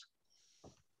 Robert?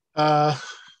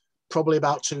 Probably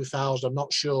about 2000. I'm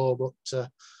not sure, but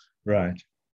right.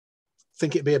 I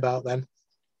think it'd be about then.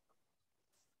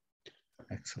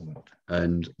 Excellent.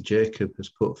 And Jacob has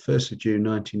put 1st of June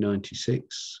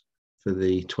 1996 for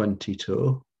the 20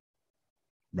 tour.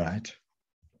 Right.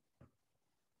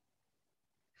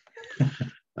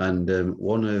 And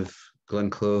one of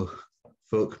Glencoe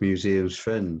Folk Museum's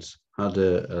friends had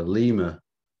a Lima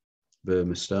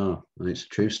Burma Star, and it's a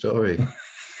true story.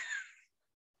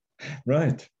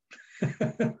 Right.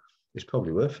 It's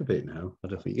probably worth a bit now. I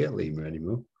don't think you get Lima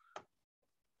anymore.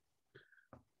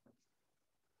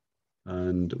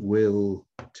 And Will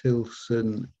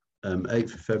Tilson,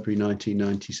 8th of February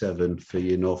 1997 for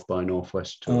your North by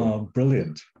Northwest tour. Oh,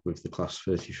 brilliant. With the Class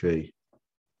 33.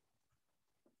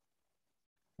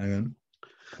 Hang on.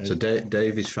 So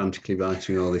Dave is frantically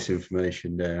writing all this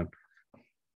information down.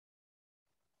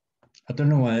 I don't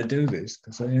know why I do this,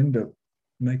 because I end up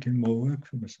making more work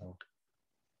for myself.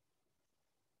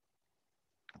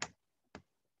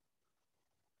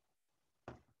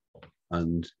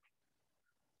 And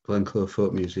Glencoe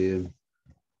Folk Museum,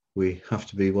 we have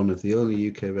to be one of the only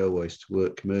UK railways to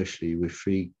work commercially with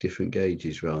 3 different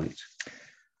gauges, right?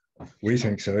 We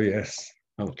think so, yes.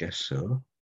 I would guess so.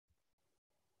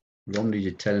 Romney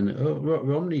did 10 and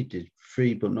Romney did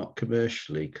 3, but not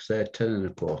commercially, because they had 10 and a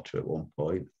quarter at one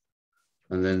point.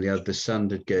 And then they had the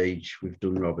standard gauge with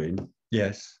Dunrobin.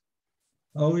 Yes.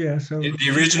 Oh, yeah. So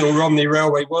the original Romney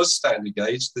Railway was standard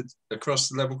gauge across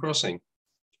the level crossing.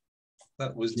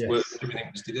 That was where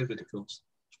everything was delivered, of course.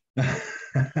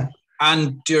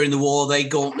 And during the war, they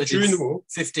gauntleted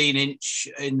 15-inch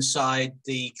inside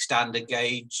the standard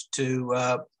gauge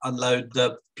to unload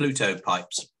the Pluto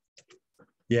pipes.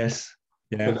 Yes.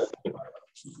 Yeah.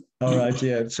 All right.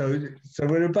 Yeah. So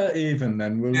we're about even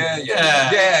then.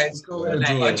 Yeah. It's cool.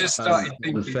 I just started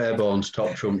thinking. And Fairbairn's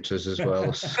top trumped us as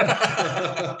well.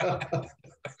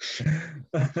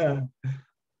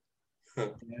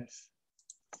 Yes.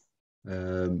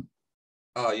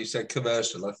 You said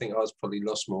commercial. I think I was probably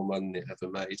lost more money than it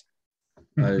ever made.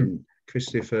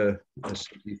 Christopher,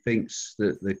 he thinks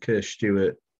that the Kerr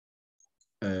Stewart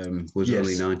was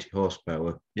only 90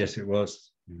 horsepower. Yes, it was.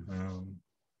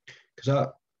 Because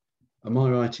am I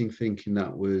right in thinking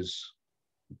that was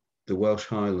the Welsh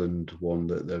Highland one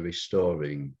that they're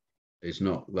restoring is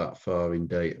not that far in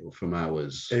date from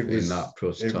ours in that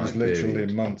prototype? It was literally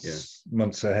period.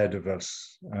 months ahead of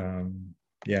us.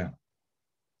 Yeah.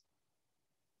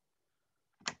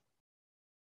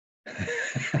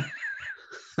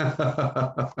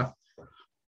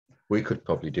 We could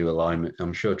probably do alignment.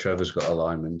 I'm sure Trevor's got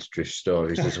alignment drift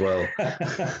stories as well.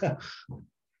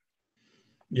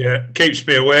 Yeah, keeps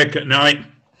me awake at night.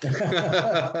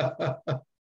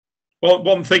 Well,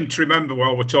 one thing to remember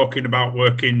while we're talking about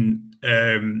working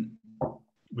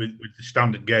with the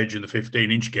standard gauge and the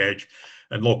 15-inch gauge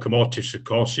and locomotives, of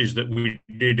course, is that we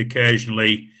did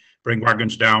occasionally bring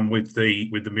wagons down with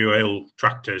the mule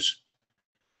tractors.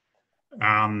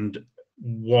 And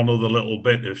one other little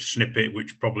bit of snippet,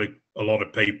 which probably a lot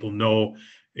of people know,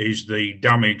 is the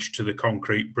damage to the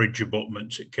concrete bridge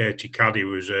abutments at Katie Caddy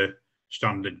was a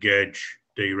standard gauge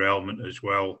derailment as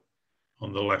well.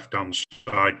 On the left-hand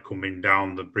side, coming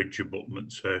down, the bridge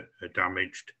abutments are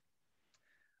damaged.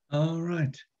 Oh,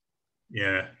 right.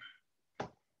 Yeah.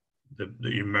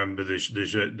 You remember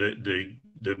the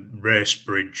race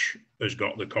bridge has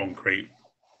got the concrete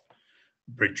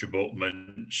bridge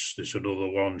abutments. There's another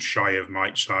one shy of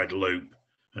Miteside Loop,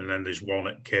 and then there's one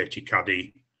at Katie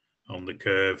Caddy on the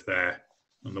curve there,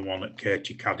 and the one at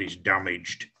Katie Caddy's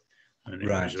damaged, and it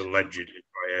was allegedly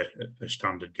by a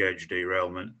standard gauge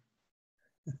derailment.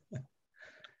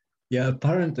 Yeah,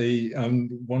 apparently,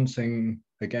 one thing,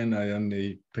 again, I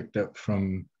only picked up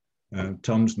from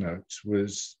Tom's notes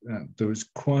was there was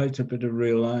quite a bit of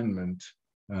realignment,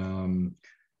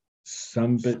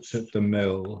 some bits at the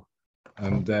mill,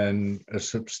 and then a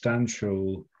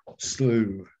substantial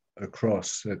slew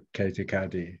across at Katie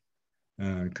Caddy,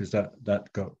 because that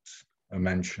got a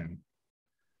mention.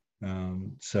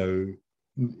 So,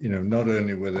 you know, not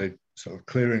only were they sort of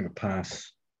clearing a path,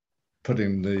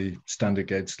 putting the standard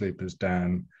gauge sleepers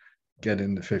down,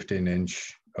 getting the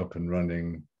 15-inch up and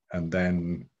running, and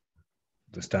then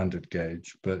the standard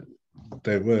gauge, but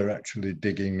they were actually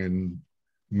digging and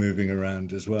moving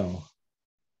around as well.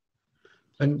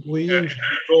 And we, I mean,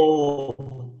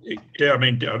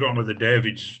 I don't know whether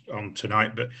David's on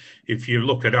tonight, but if you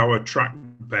look at our track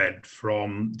bed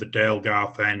from the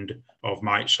Dalegarth end of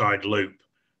Miteside Loop,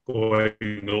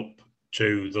 going up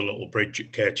to the little bridge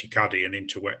at Katie Caddy and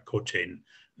into Wet Cutting,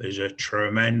 there's a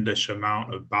tremendous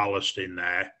amount of ballast in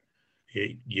there.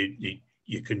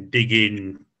 You can dig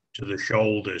in to the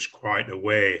shoulders quite a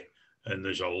way, and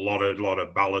there's a lot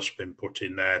of ballast been put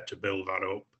in there to build that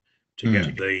up to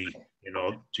get the, you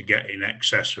know, to get in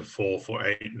excess of 4 foot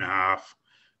 8.5,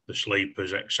 the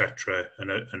sleepers, etc.,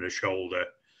 and a shoulder.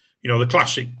 You know,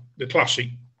 the classic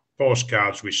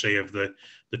postcards we see of the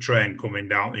train coming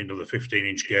down, you know, the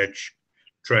 15-inch gauge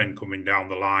train coming down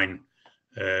the line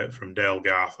from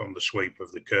Dalegarth on the sweep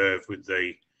of the curve with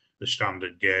the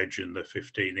standard gauge and the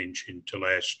 15-inch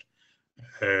interlaced,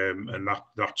 and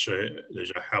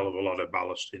there's a hell of a lot of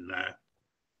ballast in there.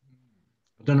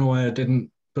 I don't know why I didn't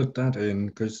put that in,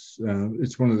 because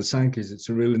it's one of the Sankeys. It's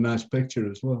a really nice picture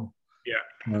as well. Yeah.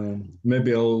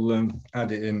 Maybe I'll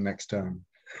add it in next time.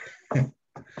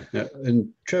 Yeah, and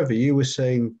Trevor, you were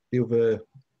saying the other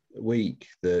week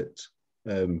that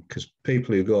because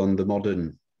people who go on the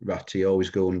modern Ratty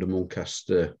always go under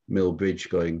Muncaster Mill Bridge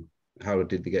going, how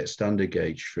did they get standard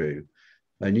gauge through?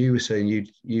 And you were saying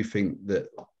you think that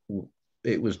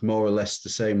it was more or less the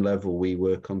same level we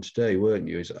work on today, weren't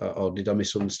you? Or did I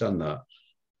misunderstand that?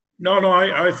 No,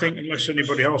 I think unless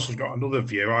anybody else has got another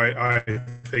view, I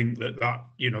think that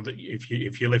you know, that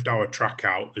if you lift our track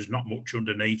out, there's not much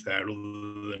underneath there other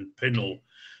than Pinnell.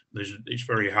 It's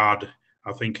very hard.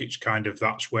 I think it's kind of,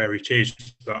 that's where it is.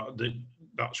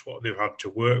 That's what they've had to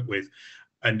work with.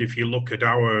 And if you look at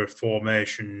our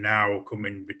formation now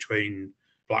coming between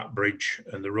Blackbridge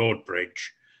and the road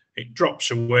bridge, it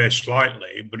drops away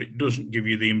slightly, but it doesn't give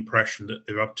you the impression that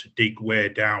they've had to dig way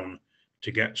down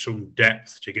to get some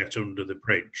depth to get under the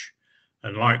bridge.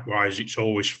 And likewise, it's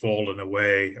always fallen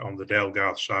away on the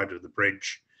Dalegarth side of the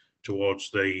bridge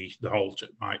towards the halt at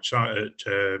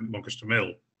Muncaster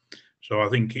Mill. So I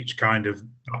think it's kind of,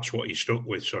 that's what he's stuck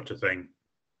with, sort of thing.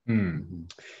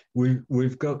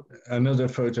 We've got another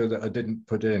photo that I didn't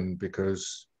put in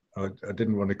because I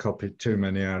didn't want to copy too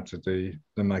many out of the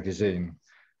magazine.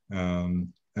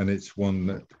 And it's one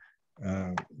that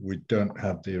we don't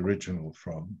have the original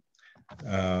from.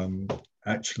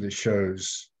 Actually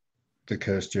shows the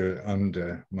coaster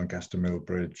under Muncaster Mill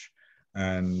Bridge,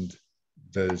 and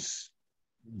there's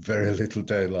very little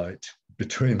daylight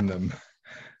between them.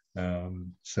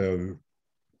 So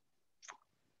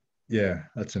yeah,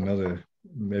 that's another,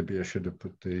 maybe I should have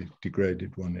put the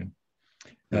degraded one in.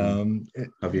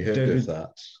 Have you heard of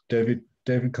that?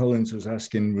 David Collins was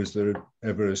asking, was there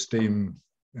ever a steam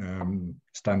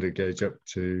standard gauge up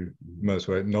to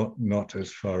Murthwaite? Not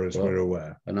as far as we're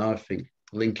aware. And I think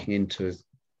linking into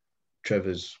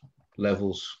Trevor's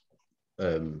levels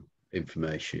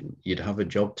information, you'd have a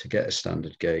job to get a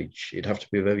standard gauge. It'd have to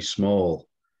be a very small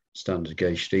standard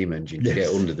gauge steam engine to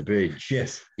get under the bridge.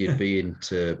 Yes. You'd be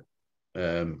into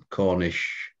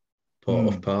Cornish Port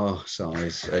of Par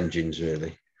size engines,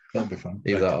 really. that'll be fun.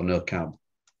 Either that or no cab.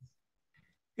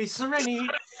 Is there any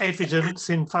evidence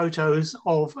in photos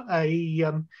of a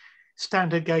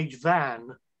standard gauge van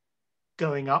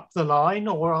going up the line,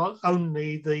 or are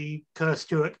only the Kerr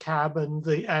Stewart cab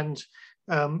and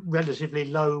relatively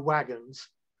low wagons?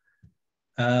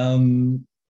 There's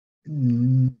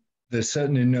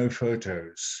certainly no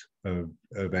photos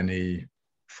of any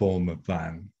form of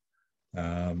van.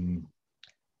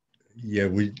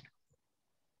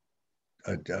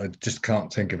 I just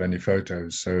can't think of any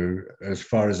photos. So as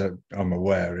far as I'm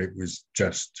aware, it was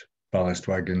just ballast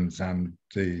wagons and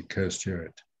the Kerr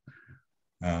Stewart.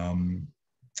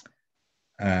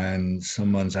 And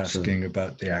someone's asking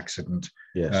about the accident.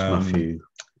 Yes, Matthew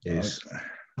is.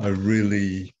 I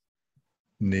really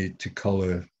need to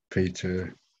collar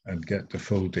Peter and get the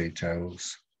full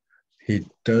details. He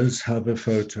does have a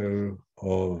photo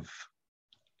of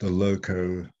the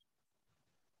loco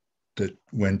that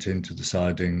went into the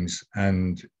sidings,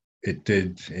 and it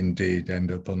did indeed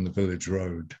end up on the village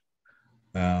road.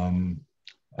 I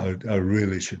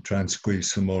really should try and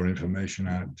squeeze some more information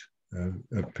out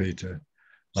of Peter.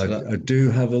 I do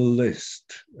have a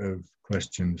list of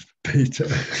questions for Peter,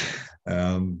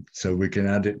 so we can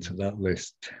add it to that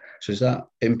list. So is that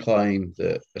implying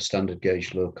that a standard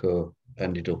gauge loco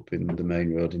ended up in the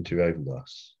main road into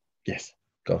Ravenglass? Yes.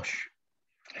 Gosh,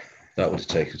 that would have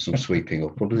taken some sweeping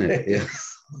up, wouldn't it?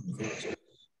 Yes.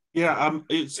 Yeah,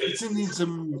 it's in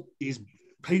his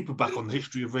paperback on the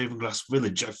history of Ravenglass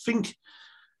Village. I think,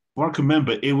 what I can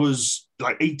remember, it was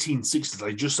like 1860,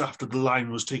 like just after the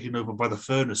line was taken over by the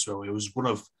Furnace Railway. It was one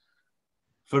of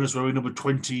Furnace Railway number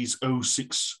 20's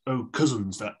 060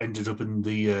 cousins that ended up in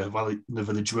the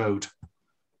village road.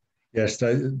 Yes,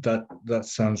 that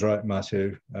sounds right,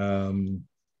 Matthew. I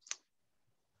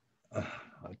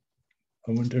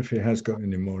wonder if he has got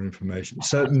any more information.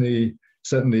 Certainly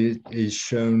he's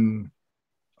shown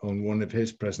on one of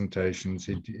his presentations,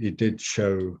 he did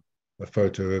show a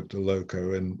photo of the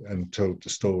loco and told the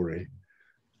story.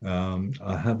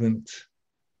 I haven't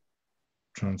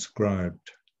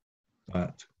transcribed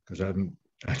that because I haven't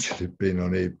actually been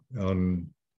on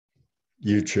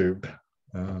YouTube,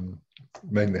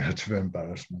 mainly out of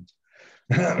embarrassment.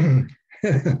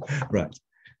 Right.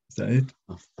 Is that it?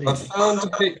 I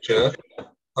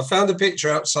found a picture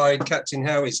outside Captain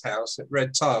Howey's house at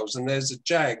Red Tiles, and there's a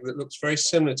Jag that looks very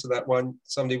similar to that one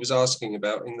somebody was asking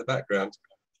about in the background.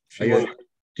 Do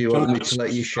you want me to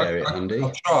let you share it, Andy?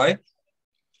 I'll try.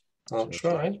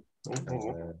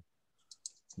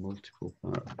 Multiple.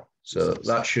 So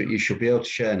that you should be able to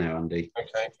share now, Andy.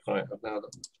 Okay, right. I've now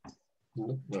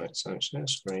right. So share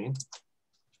screen.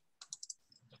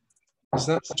 Is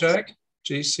that the Jag?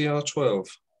 GCR12.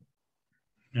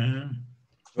 Yeah.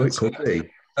 Oh, it could be.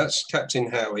 That's Captain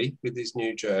Howey with his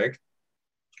new Jag.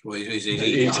 Well, he's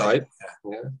E-type.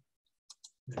 Yeah.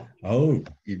 Oh,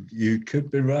 you could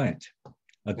be right.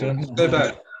 I don't know. Go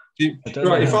back.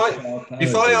 Right.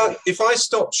 If I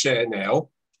stop share now,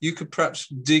 you could perhaps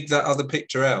dig that other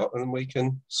picture out, and we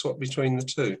can swap between the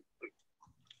two.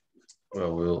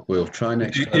 Well, we'll try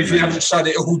next time. If you haven't shut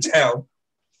it all down.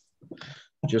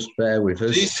 Just bear with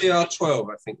us.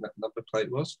 GCR12, I think that number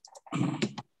plate was.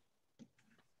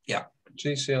 Yeah,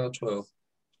 GCR12.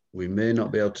 We may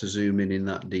not be able to zoom in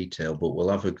that detail, but we'll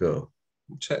have a go.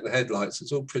 Check the headlights.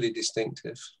 It's all pretty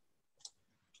distinctive.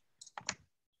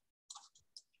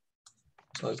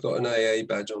 So it's got an AA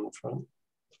badge on the front.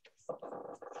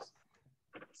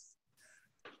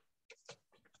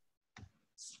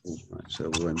 Right, so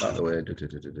we went back the way.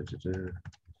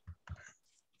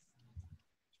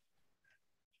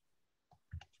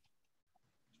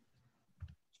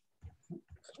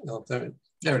 Oh,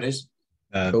 there it is.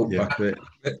 Yeah. Back a bit.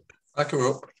 Back her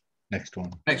up. Next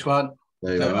one. Next one.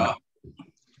 There you are.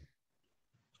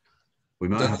 We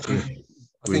might have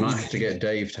to get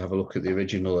Dave to have a look at the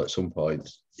original at some point.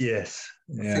 Yes.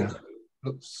 Yeah. I think that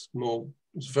looks more.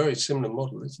 It's a very similar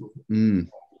model, isn't it? Mm.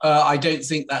 I don't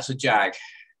think that's a Jag.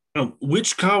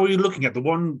 Which car were you looking at? The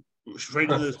one straight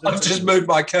to the... I've just moved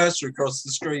my cursor across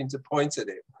the screen to point at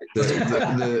it.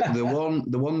 The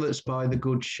one that's by the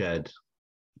goods shed,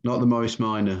 not the Morris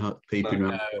Minor peeping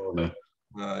around the corner.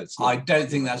 No, it's not. I don't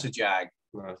think that's a Jag.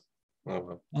 No. Oh,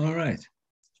 well. All right.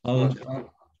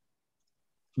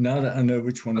 Now that I know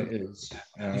which one it is,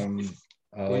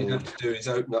 what you have to do is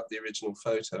open up the original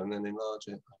photo and then enlarge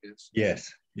it, I guess.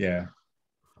 Yes. Yeah.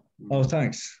 Oh,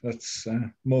 thanks. That's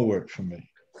more work for me.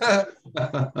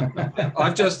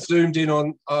 I've just zoomed in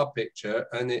on our picture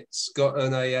and it's got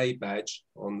an AA badge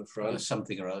on the front.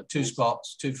 Something or other. 2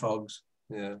 spots, 2 fogs.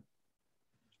 Yeah.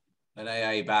 An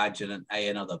AA badge and an A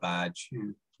another badge.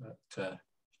 But,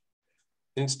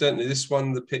 Incidentally, this is one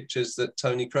of the pictures that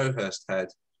Tony Crowhurst had.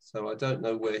 So I don't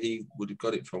know where he would have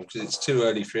got it from, because it's too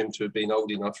early for him to have been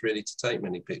old enough really to take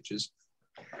many pictures.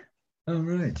 Oh,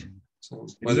 right. So,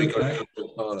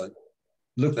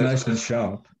 look nice and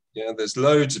sharp. Yeah, there's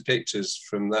loads of pictures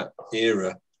from that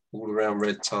era, all around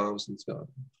red tiles and stuff.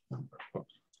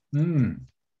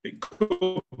 It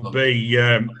could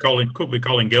be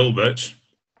Colin Gilbert.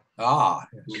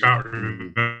 Can't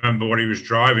remember what he was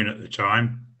driving at the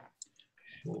time.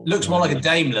 Looks more like a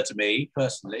Daimler to me,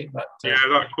 personally. But yeah,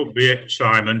 that could be it,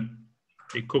 Simon.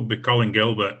 It could be Colin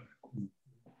Gilbert.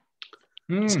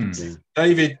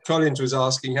 David Collins was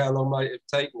asking how long might it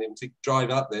have taken him to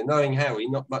drive up there. Knowing Howey,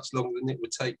 not much longer than it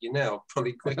would take you now.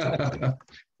 Probably quicker.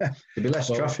 There'd be less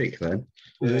traffic then.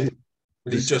 Yeah.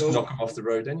 But he'd just knock him off the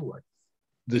road anyway.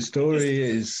 The story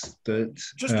is that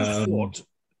just a thought.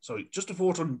 Sorry, just a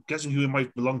thought on guessing who it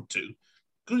might belong to.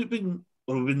 Could it have been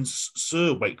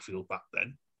Sir Wakefield back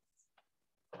then?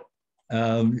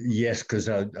 Yes, because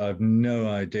I've no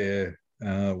idea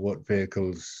what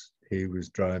vehicles he was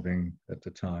driving at the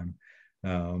time.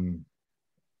 When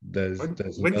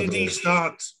did he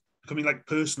start becoming like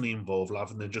personally involved,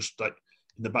 rather than just like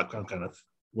in the background kind of?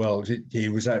 Well, he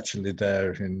was actually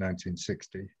there in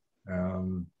 1960.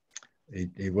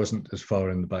 He wasn't as far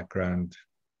in the background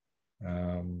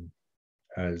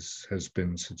as has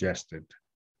been suggested.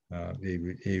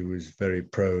 He was very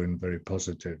pro and very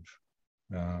positive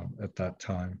at that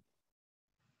time.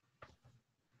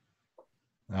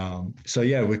 So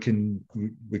yeah, we can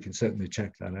certainly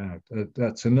check that out.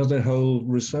 That's another whole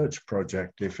research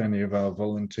project if any of our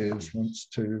volunteers wants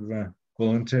to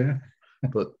volunteer.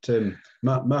 But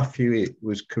Matthew, it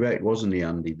was correct, wasn't he,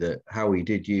 Andy, that Howey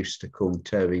did used to come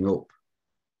tearing up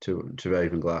to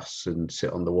Ravenglass and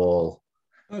sit on the wall.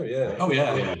 Oh yeah. Oh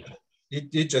yeah.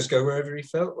 He'd just go wherever he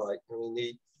felt like. I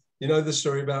mean, you know the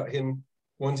story about him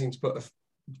wanting to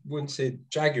wanted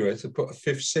Jaguar to put a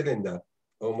 5th cylinder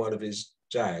on one of his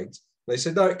Jags. They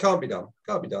said, no, it can't be done.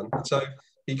 Can't be done. So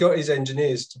he got his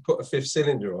engineers to put a 5th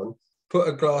cylinder on, put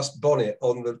a glass bonnet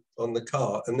on the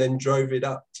car, and then drove it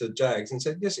up to Jags and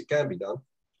said, yes, it can be done.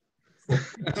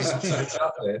 Just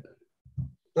up there.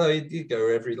 No, he'd go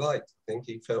wherever he liked. I think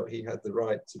he felt he had the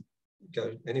right to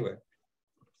go anywhere.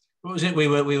 What was it? We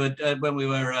were when we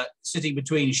were sitting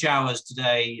between showers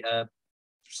today.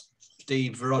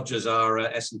 Steve Rogers, our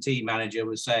S&T manager,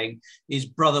 was saying his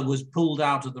brother was pulled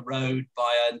out of the road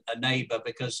by a neighbour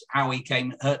because Howey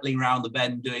came hurtling round the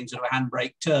bend doing sort of a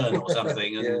handbrake turn or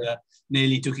something, and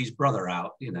nearly took his brother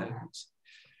out. You know.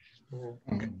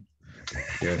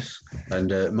 Yes,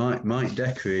 and Mike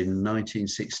Decker in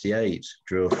 1968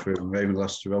 drove from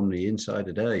Ravenglass to Romney inside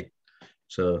a day.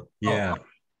 So yeah,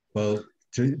 well,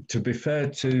 to be fair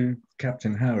to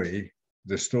Captain Howey,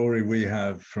 the story we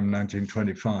have from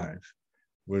 1925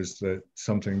 was that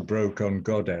something broke on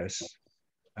Goddess,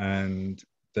 and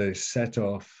they set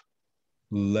off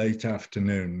late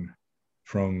afternoon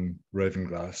from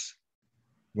Ravenglass,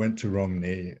 went to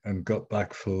Romney, and got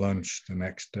back for lunch the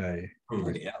next day.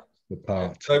 Yeah. The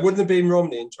part. So it wouldn't have been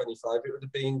Romney in 25, it would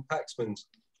have been Paxman's.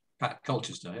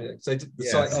 Colchester. Yeah. So the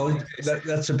Yeah. Oh,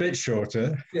 that's a bit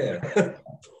shorter. Yeah.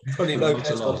 Probably no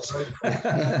a lot.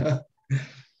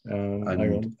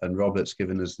 And Robert's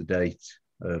given us the date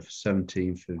of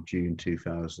 17th of June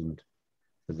 2000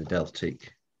 for the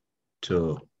Deltic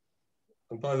tour.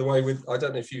 And by the way, I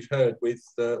don't know if you've heard, with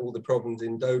all the problems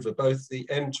in Dover, both the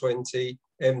M20,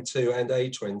 M2 and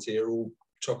A20 are all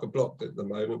chock-a-block at the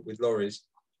moment with lorries.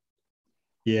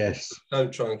 Yes.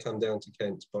 Don't try and come down to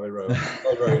Kent by road.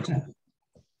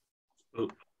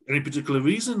 Any particular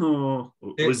reason, or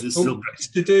is it still?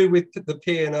 It's to do with the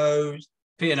P&O.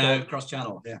 P&O cross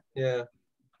channel. Yeah.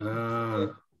 Yeah.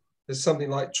 There's something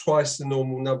like twice the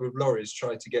normal number of lorries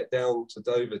try to get down to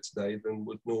Dover today than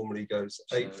would normally go.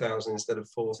 8,000 instead of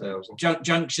 4,000.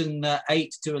 Junction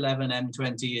 8 to 11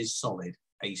 M20 is solid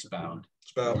eastbound.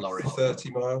 It's about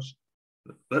 30 miles.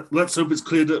 Let's hope it's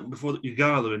cleared up before the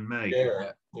Ugala in May.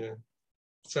 Yeah.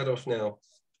 Set off now.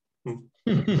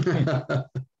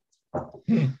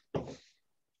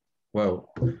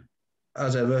 Well,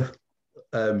 as ever,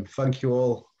 thank you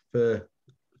all for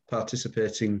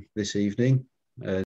participating this evening.